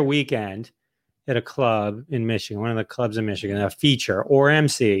entire weekend at a club in Michigan, one of the clubs in Michigan, a feature or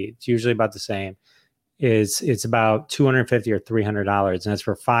MC, it's usually about the same. It's about $250 or $300, and that's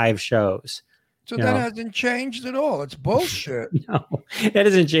for 5 shows. So that hasn't changed at all. It's bullshit. No, it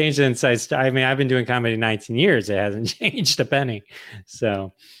hasn't changed since I've been doing comedy 19 years. It hasn't changed a penny.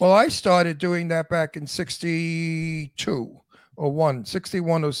 So, well, I started doing that back in 62 or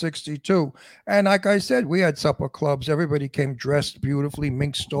 61 or 62. And like I said, we had supper clubs. Everybody came dressed beautifully,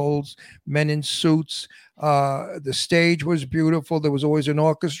 mink stoles, men in suits. The stage was beautiful. There was always an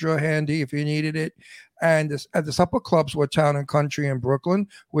orchestra handy if you needed it. And the supper clubs were Town and Country in Brooklyn,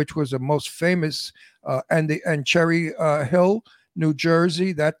 which was the most famous, and Cherry Hill, New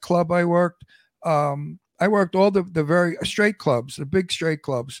Jersey, that club I worked. I worked all the very straight clubs, the big straight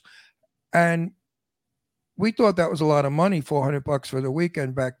clubs. And we thought that was a lot of money, $400 for the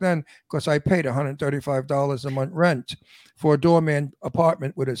weekend back then, because I paid $135 a month rent for a doorman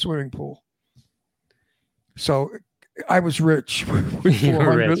apartment with a swimming pool. So I was rich with You were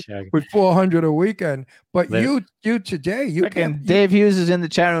 400, rich, okay. with 400 a weekend. But Live- you today, you can't. Dave Hughes is in the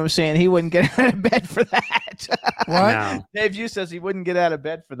chat room saying he wouldn't get out of bed for that. What? No. Dave Hughes says he wouldn't get out of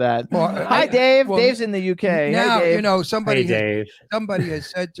bed for that. Well, Hi, Dave. well, Dave's in the UK. Now, Hey, Dave. you know, Hey, somebody Dave. has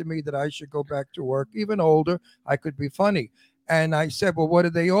said to me that I should go back to work. Even older, I could be funny. And I said, well, what are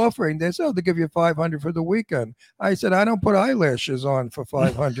they offering? They said, oh, they give you $500 for the weekend. I said, I don't put eyelashes on for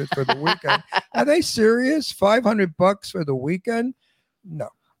 $500 for the weekend. Are they serious? $500 for the weekend? No.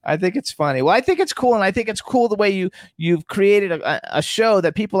 I think it's funny. Well, I think it's cool, and I think it's cool the way you've created a show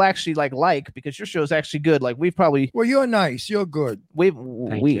that people actually like because your show is actually good. Like we've probably Well, you're nice. You're good. we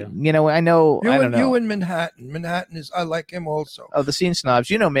you. you know I know I don't know. You in Manhattan. Manhattan is, I like him also. Oh, the Scene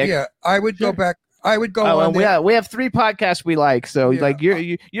Snobs. You know Mick. Yeah, I would go back. I would go Oh, on and there. we have 3 podcasts we like. So Yeah. like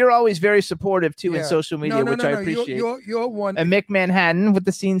you're always very supportive too in Yeah. social media, which I No. appreciate. You're one. And Mick Manhattan with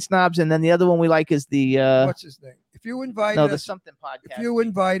the Scene Snobs, and then the other one we like is the What's his name? If you invited no the us, something podcast. if you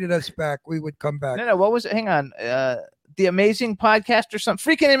invited us back, we would come back. No, what was it? Hang on. The Amazing Podcast or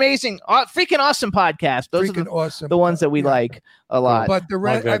something. Freaking amazing. Freaking awesome podcast. Those Freaking are awesome. the ones that we Yeah. like a lot. But the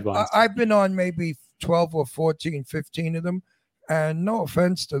rest, good ones. I've been on maybe 12 or 14, 15 of them, and no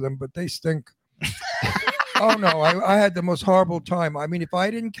offense to them, but they stink. Oh no, I had the most horrible time. I mean, if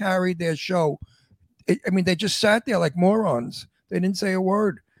I didn't carry their show, they just sat there like morons. They didn't say a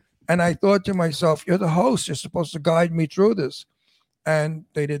word. And I thought to myself, you're the host. You're supposed to guide me through this. And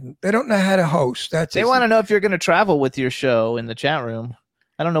they didn't. They don't know how to host. They want to know if you're going to travel with your show in the chat room.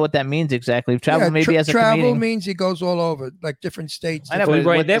 I don't know what that means exactly. Travel maybe as a travel comedian. means he goes all over, like different states. I know, different-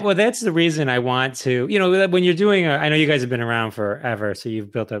 but Right. That's the reason I want to, when you're doing, I know you guys have been around forever, so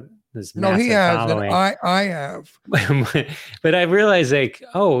you've built up this No, massive he has. And following. I have. But I realized it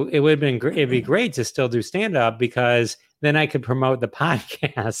would have been great. It'd be great to still do stand up because then I could promote the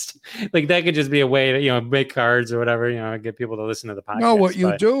podcast. Like that could just be a way to, make cards or whatever, get people to listen to the podcast. No, what you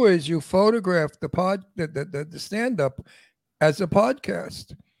But- do is you photograph the stand up as a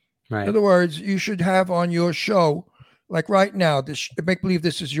podcast. Right. In other words, you should have on your show, like right now, make believe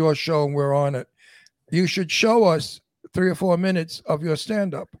this is your show and we're on it. You should show us 3 or 4 minutes of your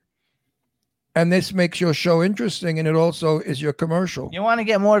stand up. And this makes your show interesting, and it also is your commercial. You want to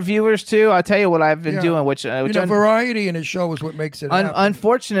get more viewers too? I'll tell you what I've been Yeah. doing, which variety in a show is what makes it happen.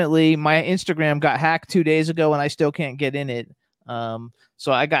 unfortunately, my Instagram got hacked 2 days ago, and I still can't get in it.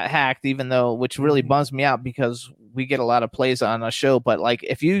 So I got hacked, which really bums me out because we get a lot of plays on a show. But like,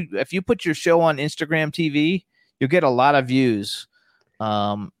 if you put your show on Instagram TV, you'll get a lot of views.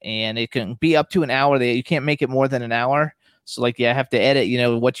 And it can be up to an hour. You can't make it more than an hour. So like, I have to edit,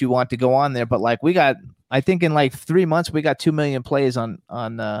 what you want to go on there. But like, I think in like 3 months, we got 2 million plays on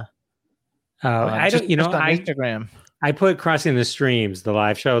Instagram. I put Crossing the Streams, the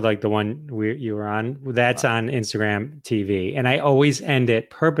live show, like the one you were on. That's on Instagram TV, and I always end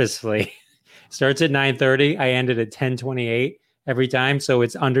it purposefully. Starts at 9:30. I end it at 10:28 every time, so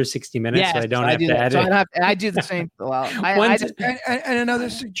it's under 60 minutes. So I don't have to edit. So I do the same. Well, And another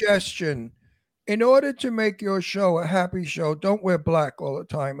suggestion. In order to make your show a happy show, don't wear black all the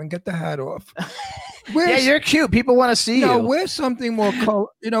time and get the hat off. Yeah, you're cute. People want to see you. Wear something more color.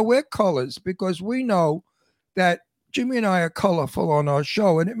 Wear colors, because we know that Jimmy and I are colorful on our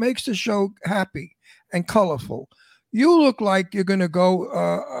show, and it makes the show happy and colorful. You look like you're going to go,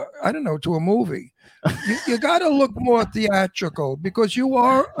 to a movie. You got to look more theatrical because you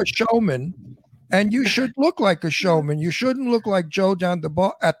are a showman. And you should look like a showman. You shouldn't look like Joe down the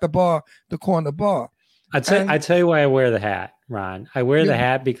corner bar. I tell you why I wear the hat, Ron. I wear the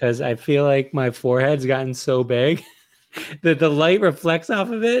hat because I feel like my forehead's gotten so big that the light reflects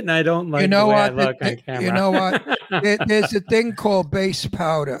off of it, and I don't like the way I look on camera. You know what? There's a thing called base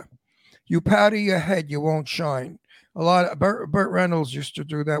powder. You powder your head, you won't shine. A lot of Burt Reynolds used to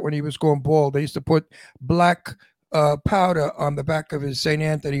do that when he was going bald. They used to put black powder on the back of his St.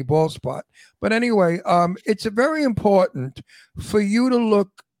 Anthony bald spot. But anyway, it's very important for you to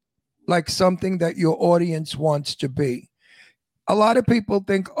look like something that your audience wants to be. A lot of people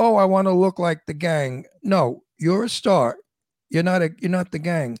think, "Oh, I want to look like the gang." No, you're a star. You're not the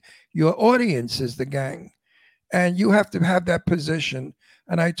gang. Your audience is the gang, and you have to have that position.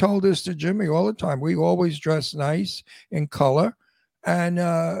 And I told this to Jimmy all the time. We always dress nice in color, and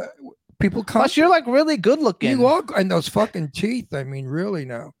people come. Plus, you're like really good looking. You are, and those fucking teeth. I mean, really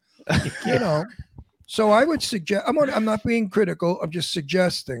now. So I would suggest. I'm not being critical. I'm just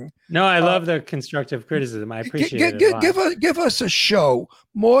suggesting. No, I love the constructive criticism. I appreciate it a lot. Give us a show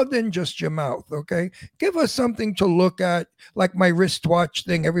more than just your mouth, okay? Give us something to look at, like my wristwatch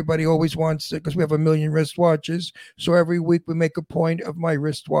thing. Everybody always wants it because we have 1 million wristwatches. So every week we make a point of my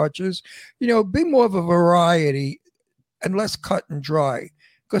wristwatches. Be more of a variety and less cut and dry.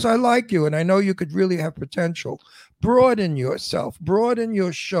 Because I like you and I know you could really have potential. Broaden yourself. Broaden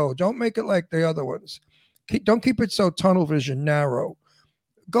your show. Don't make it like the other ones. Don't keep it so tunnel vision narrow.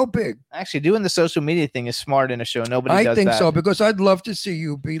 Go big. Actually, doing the social media thing is smart in a show. Nobody does that. I think so, because I'd love to see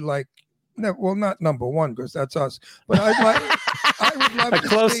you be like, well, not number one, because that's us, but I would love a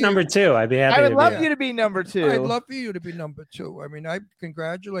close number two. I'd be happy. I would love you to be number two. I'd love for you to be number two. I mean, I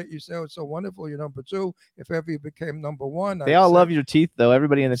congratulate you. Say, it's so wonderful you're number two. If ever you became number one, they all love your teeth, though.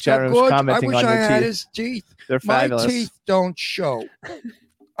 Everybody in the chat room is commenting on your teeth. I wish I had his teeth. They're fabulous. My teeth don't show.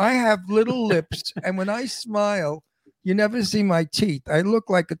 I have little lips, and when I smile, you never see my teeth. I look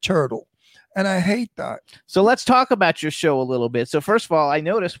like a turtle. And I hate that. So let's talk about your show a little bit. So first of all, I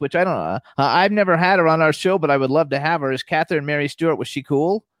noticed, which I don't know, I've never had her on our show, but I would love to have her. Is Catherine Mary Stewart? Was she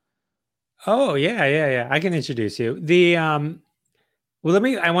cool? Oh yeah. I can introduce you.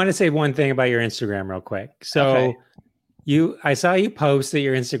 I want to say one thing about your Instagram real quick. So I saw you post that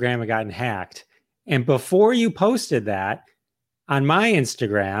your Instagram had gotten hacked, and before you posted that on my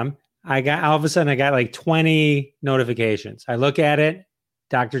Instagram, all of a sudden I got like 20 notifications. I look at it.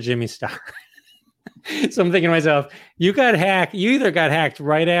 Dr. Jimmy Star. So I'm thinking to myself, you got hacked. You either got hacked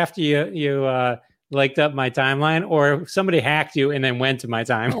right after you liked up my timeline, or somebody hacked you and then went to my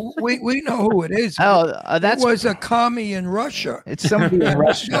timeline. We know who it is. It was a commie in Russia. It's somebody in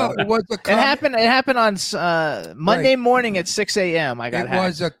Russia. No, it was It happened on Monday morning at 6 a.m. I got hacked. It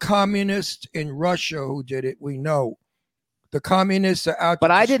was a communist in Russia who did it. We know. The communists are out.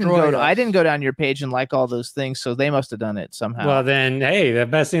 But I didn't go down your page and like all those things, so they must have done it somehow. Well, then, hey, the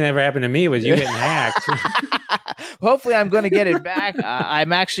best thing that ever happened to me was you getting hacked. Hopefully, I'm going to get it back.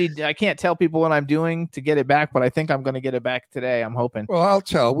 I can't tell people what I'm doing to get it back, but I think I'm going to get it back today. I'm hoping. Well, I'll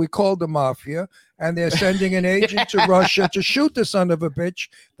tell. We called the mafia, and they're sending an agent to Russia to shoot the son of a bitch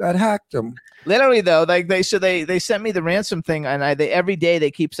that hacked them. Literally, though, they sent me the ransom thing, and every day they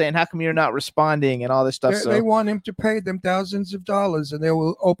keep saying, "How come you're not responding?" and all this stuff. They want him to pay them thousands of dollars, and they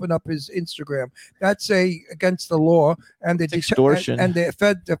will open up his Instagram. That's against the law, and the extortion. And the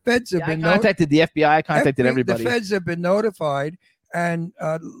feds have been contacted the FBI. I contacted everybody. The feds have been notified, and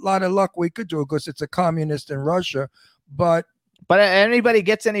a lot of luck we could do it because it's a communist in Russia, But anybody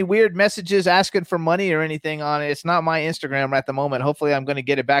gets any weird messages asking for money or anything on it, it's not my Instagram at the moment. Hopefully I'm going to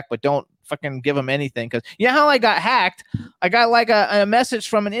get it back, but don't fucking give them anything. Because how I got hacked? I got like a message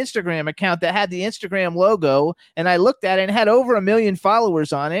from an Instagram account that had the Instagram logo, and I looked at it and it had over 1 million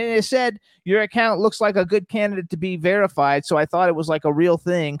followers on it. And it said, your account looks like a good candidate to be verified. So I thought it was like a real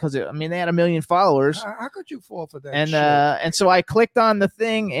thing because, they had 1 million followers. How could you fall for that? And so I clicked on the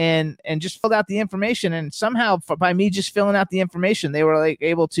thing and just filled out the information. And somehow by me just filling out the information, they were like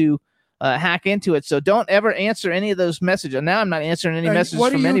able to hack into it. So don't ever answer any of those messages. And now I'm not answering any messages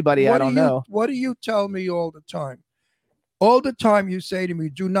from anybody I don't know. What do you tell me all the time? All the time you say to me,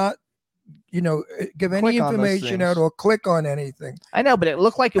 do not, give any information out or click on anything. I know, but it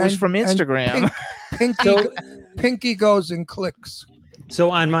looked like it was from Instagram. Pinky goes and clicks.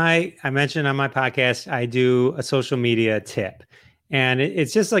 So I mentioned on my podcast, I do a social media tip. And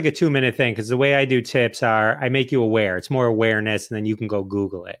it's just like a 2-minute thing, because the way I do tips I make you aware. It's more awareness, and then you can go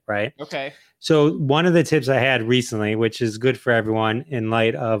Google it, right? Okay. So one of the tips I had recently, which is good for everyone in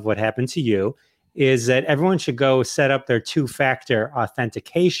light of what happened to you, is that everyone should go set up their 2-factor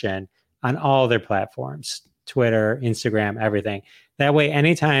authentication on all their platforms, Twitter, Instagram, everything. That way,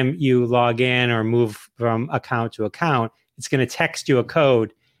 anytime you log in or move from account to account, it's going to text you a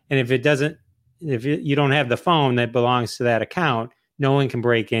code. And if you don't have the phone that belongs to that account, no one can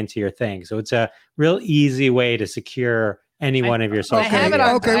break into your thing. So it's a real easy way to secure any one of your social media. I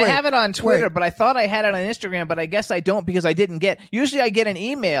have it on Twitter, but I thought I had it on Instagram, but I guess I don't because I didn't usually I get an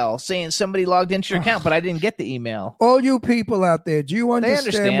email saying somebody logged into your account, but I didn't get the email. All you people out there, do you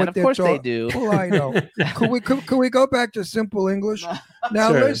understand what they're talking? Of course they do. Well, I know. Could we go back to simple English?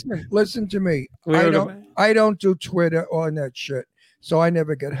 Now Sure. listen to me. I don't do Twitter or that shit. So I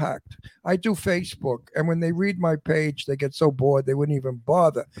never get hacked. I do Facebook. And when they read my page, they get so bored, they wouldn't even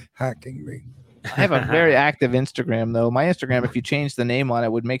bother hacking me. I have a very active Instagram, though. My Instagram, if you change the name on it,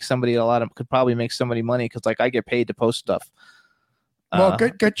 could probably make somebody money because, like, I get paid to post stuff. Well,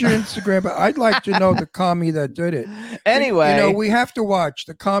 get your Instagram. I'd like to know the commie that did it. Anyway, you know, we have to watch.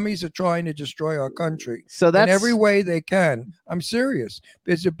 The commies are trying to destroy our country. So that's in every way they can. I'm serious.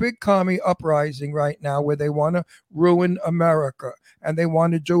 There's a big commie uprising right now where they want to ruin America, and they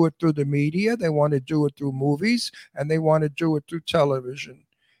want to do it through the media. They want to do it through movies, and they want to do it through television.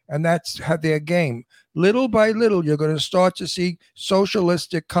 And that's how their game. Little by little, you're going to start to see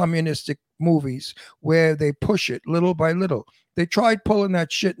socialistic, communistic movies where they push it little by little. They tried pulling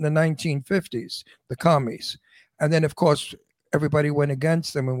that shit in the 1950s, the commies. And then, of course, everybody went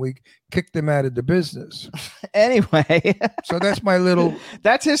against them and we kicked them out of the business. Anyway. So that's my little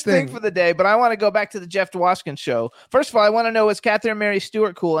That's his thing for the day. But I want to go back to the Jeff Dwoskin show. First of all, I want to know, is Catherine Mary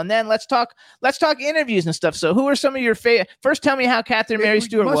Stewart cool? And then let's talk interviews and stuff. So who are some of your favorite? First, tell me how Catherine Mary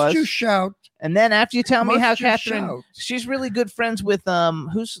Stewart was. Must you shout? And then after you tell me how Must you Catherine, shout? she's really good friends with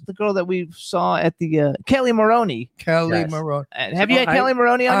who's the girl that we saw at the Kelly Maroney. Kelly Yes. Maroney. Have you had Kelly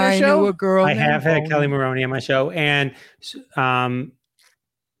Maroney on your I show? knew a girl. I named have had Boney. Kelly Maroney on my show, and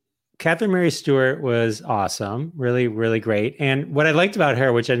Catherine Mary Stewart was awesome, really, really great. And what I liked about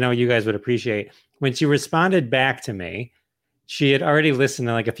her, which I know you guys would appreciate, when she responded back to me, she had already listened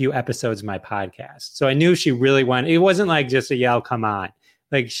to like a few episodes of my podcast, so I knew she really wanted. It wasn't like just a yell, "Come on!"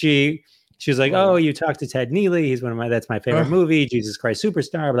 Like she was like, "Oh, you talked to Ted Neely? He's one of my. That's my favorite movie. Jesus Christ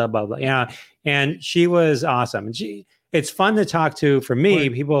Superstar." Blah blah blah. Yeah, and she was awesome. And it's fun to talk to, for me,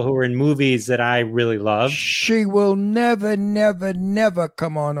 people who are in movies that I really love. She will never, never, never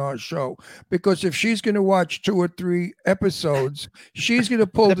come on our show, because if she's going to watch 2 or 3 episodes, she's going to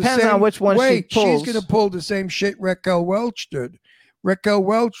pull the Depends same. on which one she pulls. She's going to pull the same shit Raquel Welch did. Raquel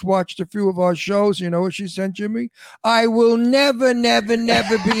Welch watched a few of our shows. You know what she sent Jimmy? I will never, never,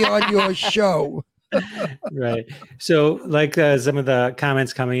 never be on your show. Right. So, like some of the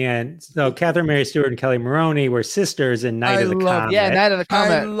comments coming in, so Catherine Mary Stewart and Kelly Maroney were sisters in Night of the Comet. Yeah, Night of the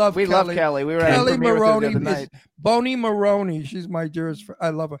Comet. I love we Kelly. love Kelly. We were at Kelly a premiere with her the Maroney other night. Boney Maroney. She's my dearest friend. I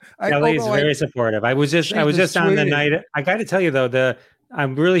love her. Kelly is very supportive. I was just on the sweetest. night. I got to tell you though,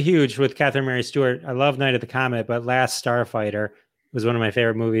 I'm really huge with Catherine Mary Stewart. I love Night of the Comet, but Last Starfighter was one of my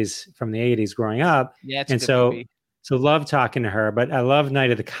favorite movies from the 80s growing up. Yeah, it's a and good so movie. so love talking to her. But I love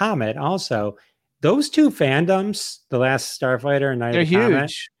Night of the Comet also. Those two fandoms, The Last Starfighter and Night They're of the Comet,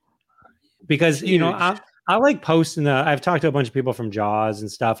 huge. because you know Huge. I like posting I've talked to a bunch of people from Jaws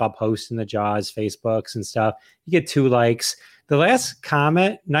and stuff. I'll post in the Jaws Facebooks and stuff. You get 2 likes. The Last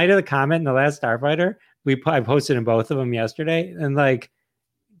Comet, Night of the Comet, and The Last Starfighter, I posted in both of them yesterday, and like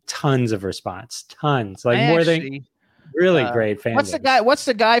tons of response, tons, like more than really great fans. What's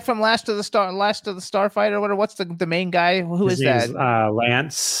the guy from Last of the Starfighter? What's the main guy? Who is that?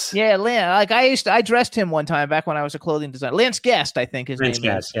 Lance. Yeah, Lance. Like I dressed him one time back when I was a clothing designer. Lance Guest, I think his name is.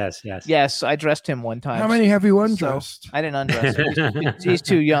 Yes. Yes, I dressed him one time. How many have you undressed? I didn't undress him. He's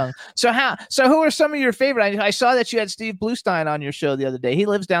too young. So who are some of your favorite? I saw that you had Steve Bluestein on your show the other day. He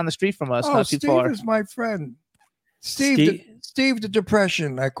lives down the street from us, not too Steve far. is my friend. Steve the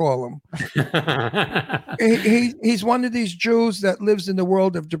Depression, I call him. He's one of these Jews that lives in the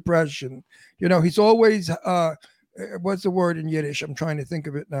world of depression. You know, he's always what's the word in Yiddish? I'm trying to think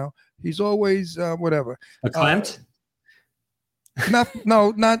of it now. He's always whatever. Verklempt? Not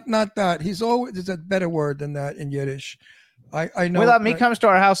that. He's always, there's a better word than that in Yiddish. I know. Without me, comes to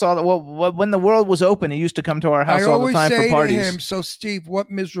our house when the world was open. He used to come to our house all the time for parties. To him, so Steve, what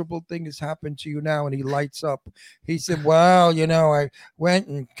miserable thing has happened to you now? And he lights up. He said, "Well, you know, I went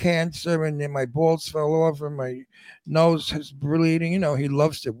and cancer, and then my balls fell off, and my nose is bleeding." You know, he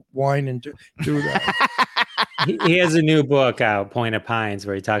loves to whine and do that. He has a new book out, Point of Pines,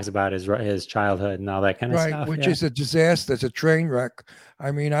 where he talks about his childhood and all that kind of stuff. Which is a disaster. It's a train wreck.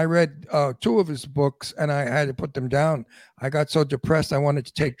 I mean, I read 2 of his books and I had to put them down. I got so depressed I wanted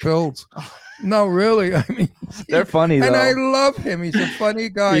to take pills. No, really. I mean, they're funny though. And I love him. He's a funny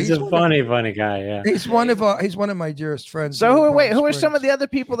guy. He's a funny guy. Yeah. He's one of my dearest friends. So who are some of the other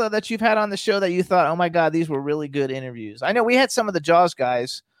people though that you've had on the show that you thought, oh my God, these were really good interviews? I know we had some of the Jaws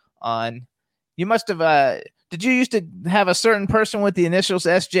guys on. You must have. Did you used to have a certain person with the initials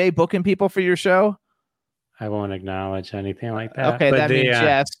SJ booking people for your show? I won't acknowledge anything like that. Okay, that means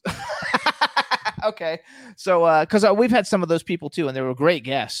yes. Okay, so because we've had some of those people too, and they were great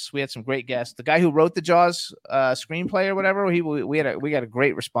guests. We had some great guests. The guy who wrote the Jaws screenplay or whatever, we got a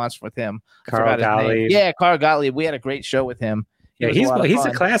great response with him. Carl Gottlieb. Yeah, Carl Gottlieb. We had a great show with him. Yeah, he's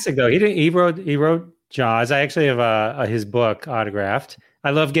a classic though. He wrote Jaws. I actually have his book autographed. I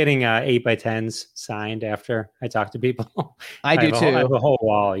love getting 8x10s signed after I talk to people. I do too. I have a whole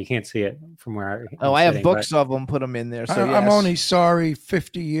wall. You can't see it from where. I have books of them. Put them in there. So I'm only sorry.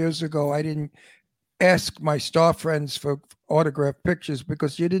 50 years ago, I didn't ask my star friends for autographed pictures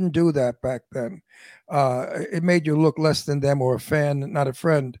because you didn't do that back then. It made you look less than them or a fan, not a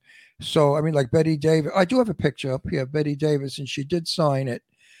friend. So, I mean, like Betty Davis, I do have a picture up here of Betty Davis, and she did sign it.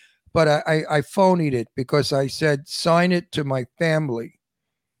 But I phonied it because I said, sign it to my family.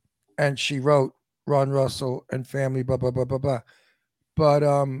 And she wrote Ron Russell and family, blah, blah, blah, blah, blah. But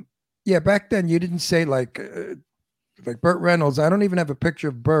yeah, back then you didn't say like Burt Reynolds. I don't even have a picture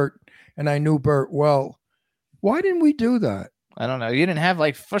of Burt, and I knew Burt well. Why didn't we do that? I don't know. You didn't have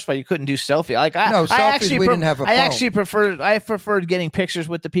like, first of all, you couldn't do selfie. Like No, I selfies, actually, we didn't have a phone. I preferred getting pictures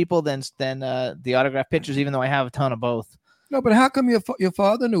with the people than the autograph pictures, even though I have a ton of both. No, but how come your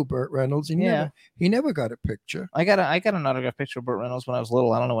father knew Burt Reynolds? Yeah. He never got a picture. I got an autograph picture of Burt Reynolds when I was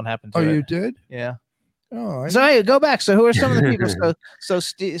little. I don't know what happened to it. Oh, you did? Yeah. Oh, So hey, go back. So who are some of the people? So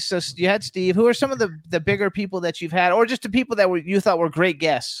you had Steve. Who are some of the bigger people that you've had, or just the people that you thought were great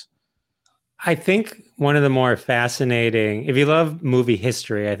guests? I think one of the more fascinating, if you love movie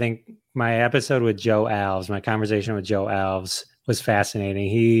history, I think my episode with Joe Alves, my conversation with Joe Alves was fascinating.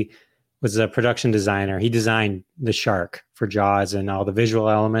 He was a production designer. He designed the shark for Jaws and all the visual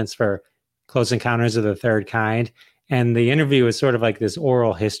elements for Close Encounters of the Third Kind. And the interview was sort of like this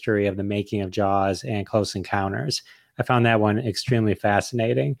oral history of the making of Jaws and Close Encounters. I found that one extremely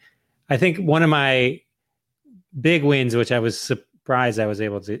fascinating. I think one of my big wins, which I was surprised I was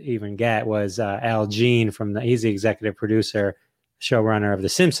able to even get, was Al Jean he's the executive producer, showrunner of The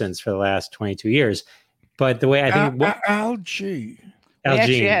Simpsons for the last 22 years. But the way I think Al G.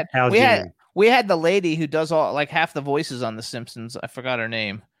 We had the lady who does all like half the voices on The Simpsons. I forgot her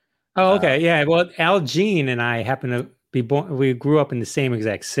name. Oh, okay. Yeah. Well, Al Jean and I happen to be born. We grew up in the same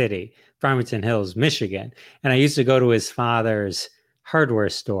exact city, Farmington Hills, Michigan. And I used to go to his father's hardware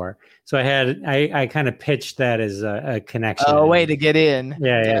store. So I kind of pitched that as a connection. Oh, way to get in.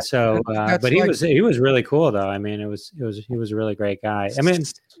 Yeah. So, but he was really cool though. I mean, he was a really great guy. I mean,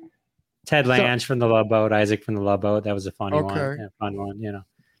 Ted Lange from the Love Boat, Isaac from the Love Boat. That was a funny one. Yeah, fun one. You know,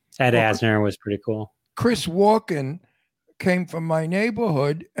 Ed Asner was pretty cool. Chris Walken came from my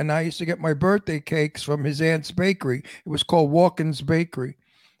neighborhood, and I used to get my birthday cakes from his aunt's bakery. It was called Walken's Bakery.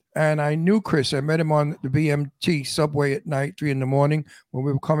 And I knew Chris. I met him on the BMT subway at night, 3 a.m, when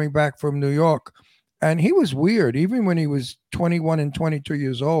we were coming back from New York. And he was weird. Even when he was 21 and 22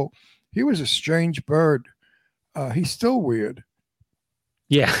 years old, he was a strange bird. He's still weird.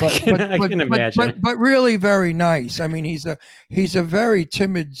 Yeah, I can imagine. But really very nice. I mean, he's a very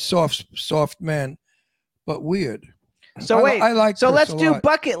timid, soft man, but weird. So wait, I like. So Chris let's a do lot.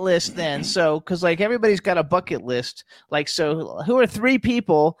 bucket list then. So because like everybody's got a bucket list. Like, so who are 3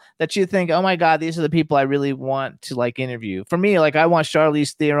 people that you think, oh my God, these are the people I really want to like interview? For me, like I want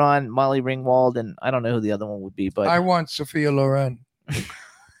Charlize Theron, Molly Ringwald, and I don't know who the other one would be, but I want Sophia Loren.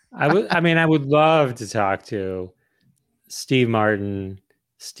 I would love to talk to Steve Martin,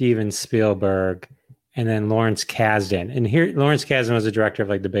 Steven Spielberg, and then Lawrence Kasdan. And here, Lawrence Kasdan was the director of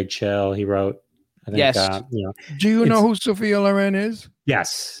like The Big Chill. He wrote. I think, yes. Do you know who Sophia Loren is?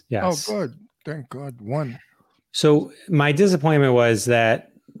 Yes. Oh, good. Thank God. One. So my disappointment was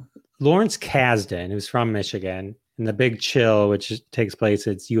that Lawrence Kasdan, who's from Michigan, in The Big Chill, which takes place,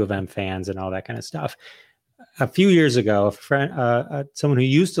 it's U of M fans and all that kind of stuff. A few years ago, a friend, someone who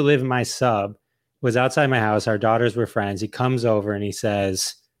used to live in my sub was outside my house. Our daughters were friends. He comes over and he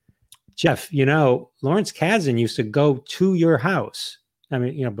says, Jeff, Lawrence Kasdan used to go to your house. I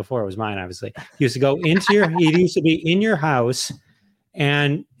mean, before it was mine, obviously. He used to go he used to be in your house,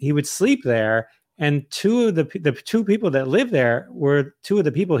 and he would sleep there. And two of the 2 people that lived there were 2 of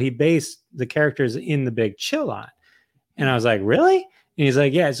the people he based the characters in The Big Chill on. And I was like, really? And he's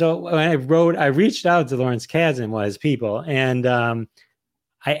like, yeah. So when I reached out to Lawrence Kasdan, his people, and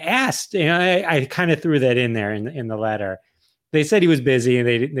I asked, I kind of threw that in there in the letter. They said he was busy,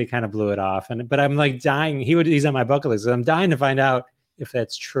 and they kind of blew it off. But I'm like dying. He's on my bucket list. So I'm dying to find out if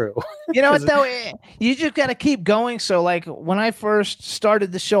that's true. You know what though? You just got to keep going. So like when I first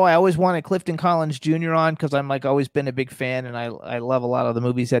started the show, I always wanted Clifton Collins Jr. on because I'm like always been a big fan, and I love a lot of the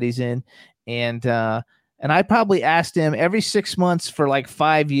movies that he's in. And I probably asked him every 6 months for like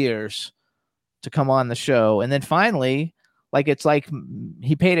 5 years to come on the show. And then finally, like it's like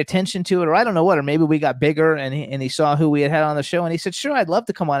he paid attention to it, or I don't know what, or maybe we got bigger and he saw who we had on the show, and he said, sure, I'd love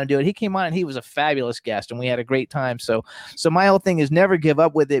to come on and do it. He came on and he was a fabulous guest, and we had a great time. So my whole thing is never give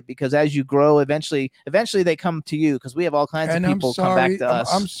up with it, because as you grow, eventually they come to you, because we have all kinds of people come back to us.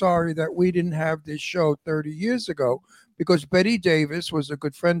 I'm sorry that we didn't have this show 30 years ago, because Betty Davis was a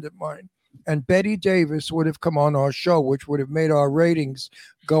good friend of mine, and Betty Davis would have come on our show, which would have made our ratings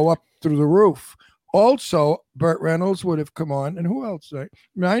go up through the roof. Also, Burt Reynolds would have come on, and who else? I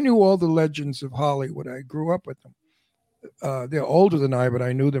mean, I knew all the legends of Hollywood. I grew up with them. They're older than I, but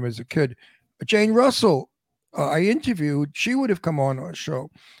I knew them as a kid. Jane Russell, I interviewed. She would have come on our show,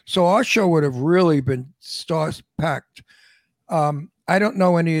 so our show would have really been stars packed. I don't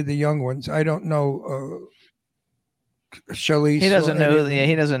know any of the young ones. I don't know Charlize. He doesn't know. Yeah,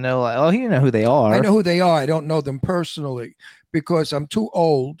 he doesn't know. Well, he know who they are. I know who they are. I don't know them personally because I'm too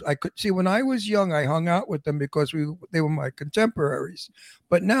old. I could see when I was young, I hung out with them because they were my contemporaries.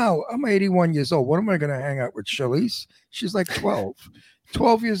 But now I'm 81 years old. What am I going to hang out with Charlize? She's like 12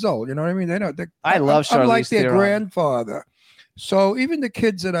 years old. You know what I mean? I love Charlize I'm like their Theron. grandfather. So even the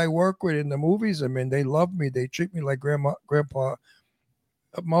kids that I work with in the movies I'm in, they love me. They treat me like Grandpa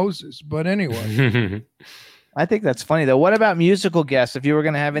Moses. But anyway. I think that's funny though. What about musical guests? If you were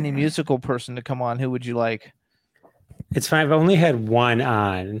going to have any musical person to come on, who would you like? It's fine. I've only had one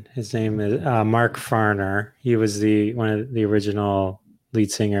on. His name is Mark Farner. He was one of the original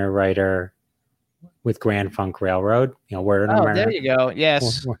lead singer, writer with Grand Funk Railroad. Word on America. There you go.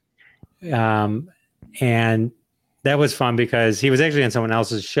 Yes. And that was fun because he was actually on someone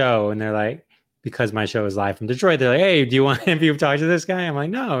else's show, and they're like, because my show is live from Detroit, they're like, "Hey, do you want to talk to this guy?" I'm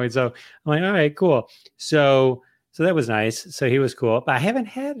like, "No." And so I'm like, "All right, cool." So that was nice. So he was cool. But I haven't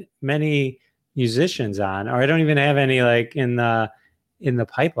had many musicians on, or I don't even have any like in the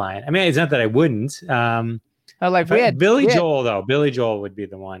pipeline. I mean, it's not that I wouldn't. Billy Joel though. Billy Joel would be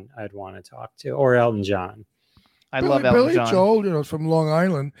the one I'd want to talk to, or Elton John. I love Elton John. Billy Joel, from Long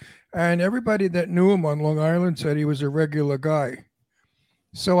Island, and everybody that knew him on Long Island said he was a regular guy.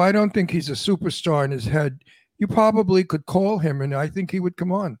 So I don't think he's a superstar in his head. You probably could call him, and I think he would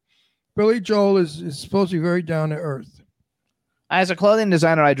come on. Billy Joel is supposed to be very down to earth. As a clothing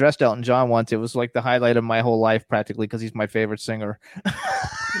designer, I dressed Elton John once. It was like the highlight of my whole life, practically, because he's my favorite singer.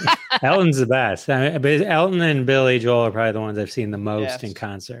 Elton's the best. But Elton and Billy Joel are probably the ones I've seen the most in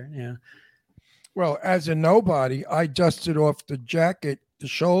concert. Yeah. Well, as a nobody, I dusted off the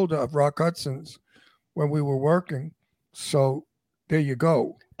shoulder of Rock Hudson's when we were working. So there you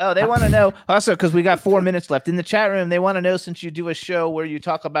go. Oh, they want to know also, because we got 4 minutes left in the chat room. They want to know, since you do a show where you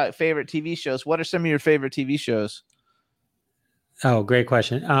talk about favorite TV shows, what are some of your favorite TV shows? Oh, great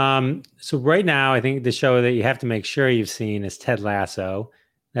question. So right now, I think the show that you have to make sure you've seen is Ted Lasso.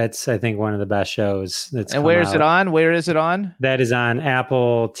 That's, I think, one of the best shows that's And where is it on? Where is it on? That is on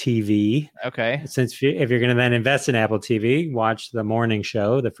Apple TV. Okay. If you're going to then invest in Apple TV, watch The Morning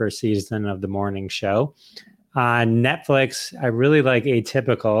Show, the first season of The Morning Show. On Netflix, I really like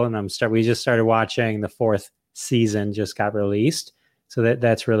Atypical, and we just started watching the 4th season, just got released. So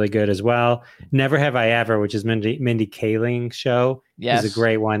that's really good as well. Never Have I Ever, which is Mindy Kaling's show, is a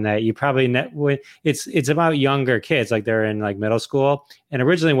great one that you probably it's about younger kids, like they're in like middle school, and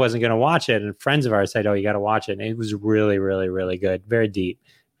originally wasn't going to watch it, and friends of ours said, "Oh, you got to watch it." And it was really, really, really good, very deep,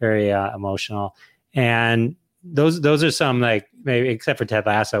 very emotional, and those are some, like, maybe except for Ted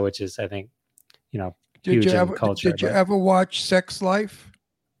Lasso, which is, I think, huge in culture. Did you ever watch Sex Life?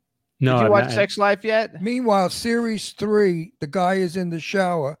 No. Did you watch Sex Life yet? Meanwhile, series 3, the guy is in the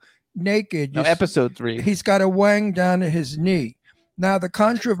shower naked. No, episode 3. He's got a wang down to his knee. Now, the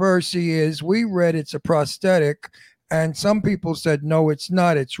controversy is we read it's a prosthetic, and some people said, no, it's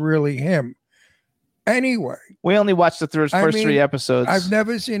not. It's really him. Anyway. We only watched the first 3 episodes. I've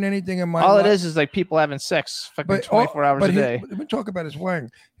never seen anything in my life. All it is like people having sex fucking 24 hours a day. Let me talk about his wang.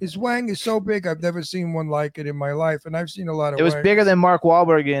 His wang is so big, I've never seen one like it in my life, and I've seen a lot of It was wangs. Bigger than Mark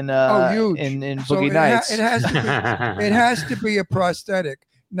Wahlberg huge. in So Boogie Nights. It has to be a prosthetic.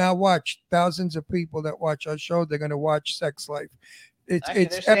 Now watch, thousands of people that watch our show, they're going to watch Sex Life.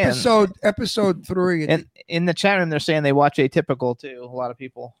 It's episode 3. And in the chat room, they're saying they watch Atypical too. A lot of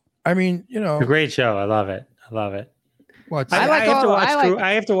people. I mean, a great show. I love it. What? I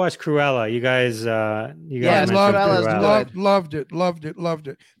have to watch Cruella. You guys loved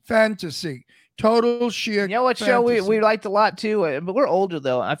it. Fantasy. Total sheer. You know what fantasy. show we liked a lot too, but we're older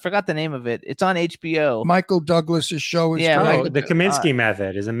though. I forgot the name of it. It's on HBO. Michael Douglas's show is great. The Kaminsky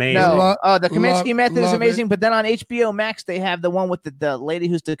Method is amazing. The Kaminsky Method is amazing. But then on HBO Max they have the one with the lady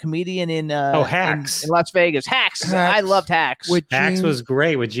who's the comedian in Hacks in Las Vegas. Hacks. I loved Hacks. Hacks was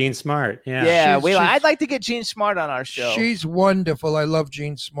great with Jean Smart. I'd like to get Jean Smart on our show. She's wonderful. I love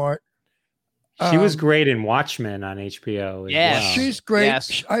Jean Smart. She was great in Watchmen on HBO. Yeah, she's great.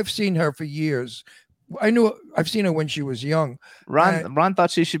 Yes. I've seen her for years. I've seen her when she was young. Ron thought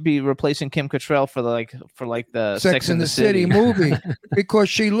she should be replacing Kim Cattrall for the Sex and the City movie because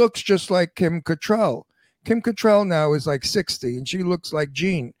she looks just like Kim Cattrall. Kim Cattrall now is like 60 and she looks like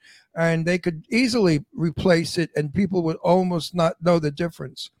Jean, and they could easily replace it and people would almost not know the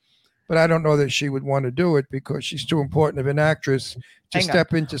difference. but I don't know that she would want to do it because she's too important of an actress to Hang on.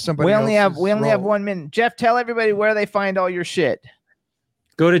 step into somebody We only have else's role. 1 minute. Jeff, tell everybody where they find all your shit.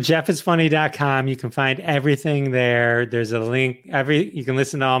 Go to jeffisfunny.com. You can find everything there. There's a link. You can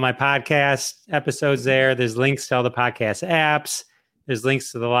listen to all my podcast episodes there. There's links to all the podcast apps. There's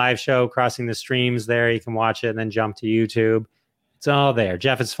links to the live show, Crossing the Streams there. You can watch it and then jump to YouTube. It's all there.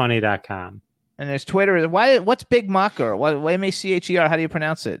 jeffisfunny.com. And there's Twitter. What's Big Macher? What Macher? How do you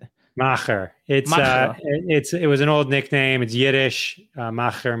pronounce it? Macher. Macher. It was an old nickname. It's Yiddish.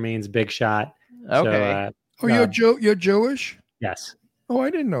 Macher means big shot. Okay. So, You're Jewish? Yes. Oh, I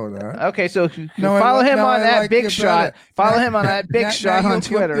didn't know that. Okay, so No, follow him now on I that like big you shot. better. Follow Now- him on that big now shot on you're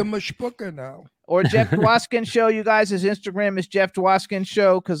Twitter. mushbooker now. Or Jeff Dwoskin Show. You guys, his Instagram is Jeff Dwoskin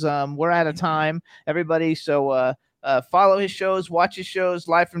Show because we're out of time, everybody. So follow his shows, watch his shows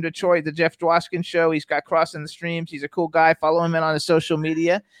live from Detroit, the Jeff Dwoskin Show. He's got Crossing the Streams. He's a cool guy. Follow him in on his social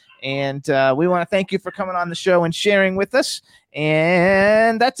media. And we want to thank you for coming on the show and sharing with us.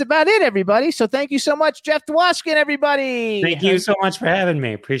 And that's about it, everybody. So thank you so much, Jeff Dwoskin, everybody. Thank you so much for having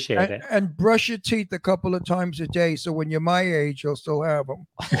me. Appreciate And, it. and brush your teeth a couple of times a day so when you're my age, you'll still have them.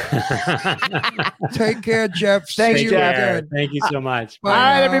 Take care, Jeff. Thanks, See you Jeff. again. Thank you so much. Bye All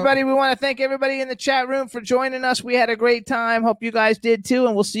right, now. everybody. We want to thank everybody in the chat room for joining us. We had a great time. Hope you guys did too.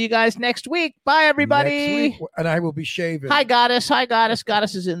 And we'll see you guys next week. Bye, everybody. Next week, and I will be shaving. Hi, Goddess. Hi, Goddess.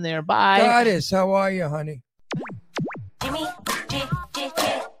 Goddess is in there. Bye. Goddess, how are you, honey? Jimmy,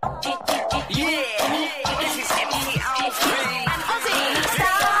 Yeah, this is Emmy. I'm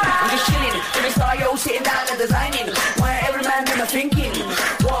just chilling, in the studio, sitting down and designing. Why every man in my thinking,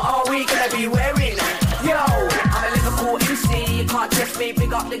 what are we gonna be wearing? Yo, I'm a Liverpool MC, you can't test me.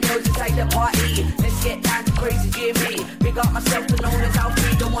 Big up the girls inside the party. Let's get down to crazy Jimmy. Big up myself, the known as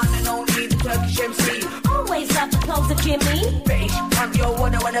Alfie, the one and only, the Turkish MC. always love the clothes of Jimmy. Bitch, I'm your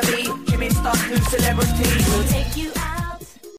one I wanna be. Jimmy Stark, new celebrity. We'll take you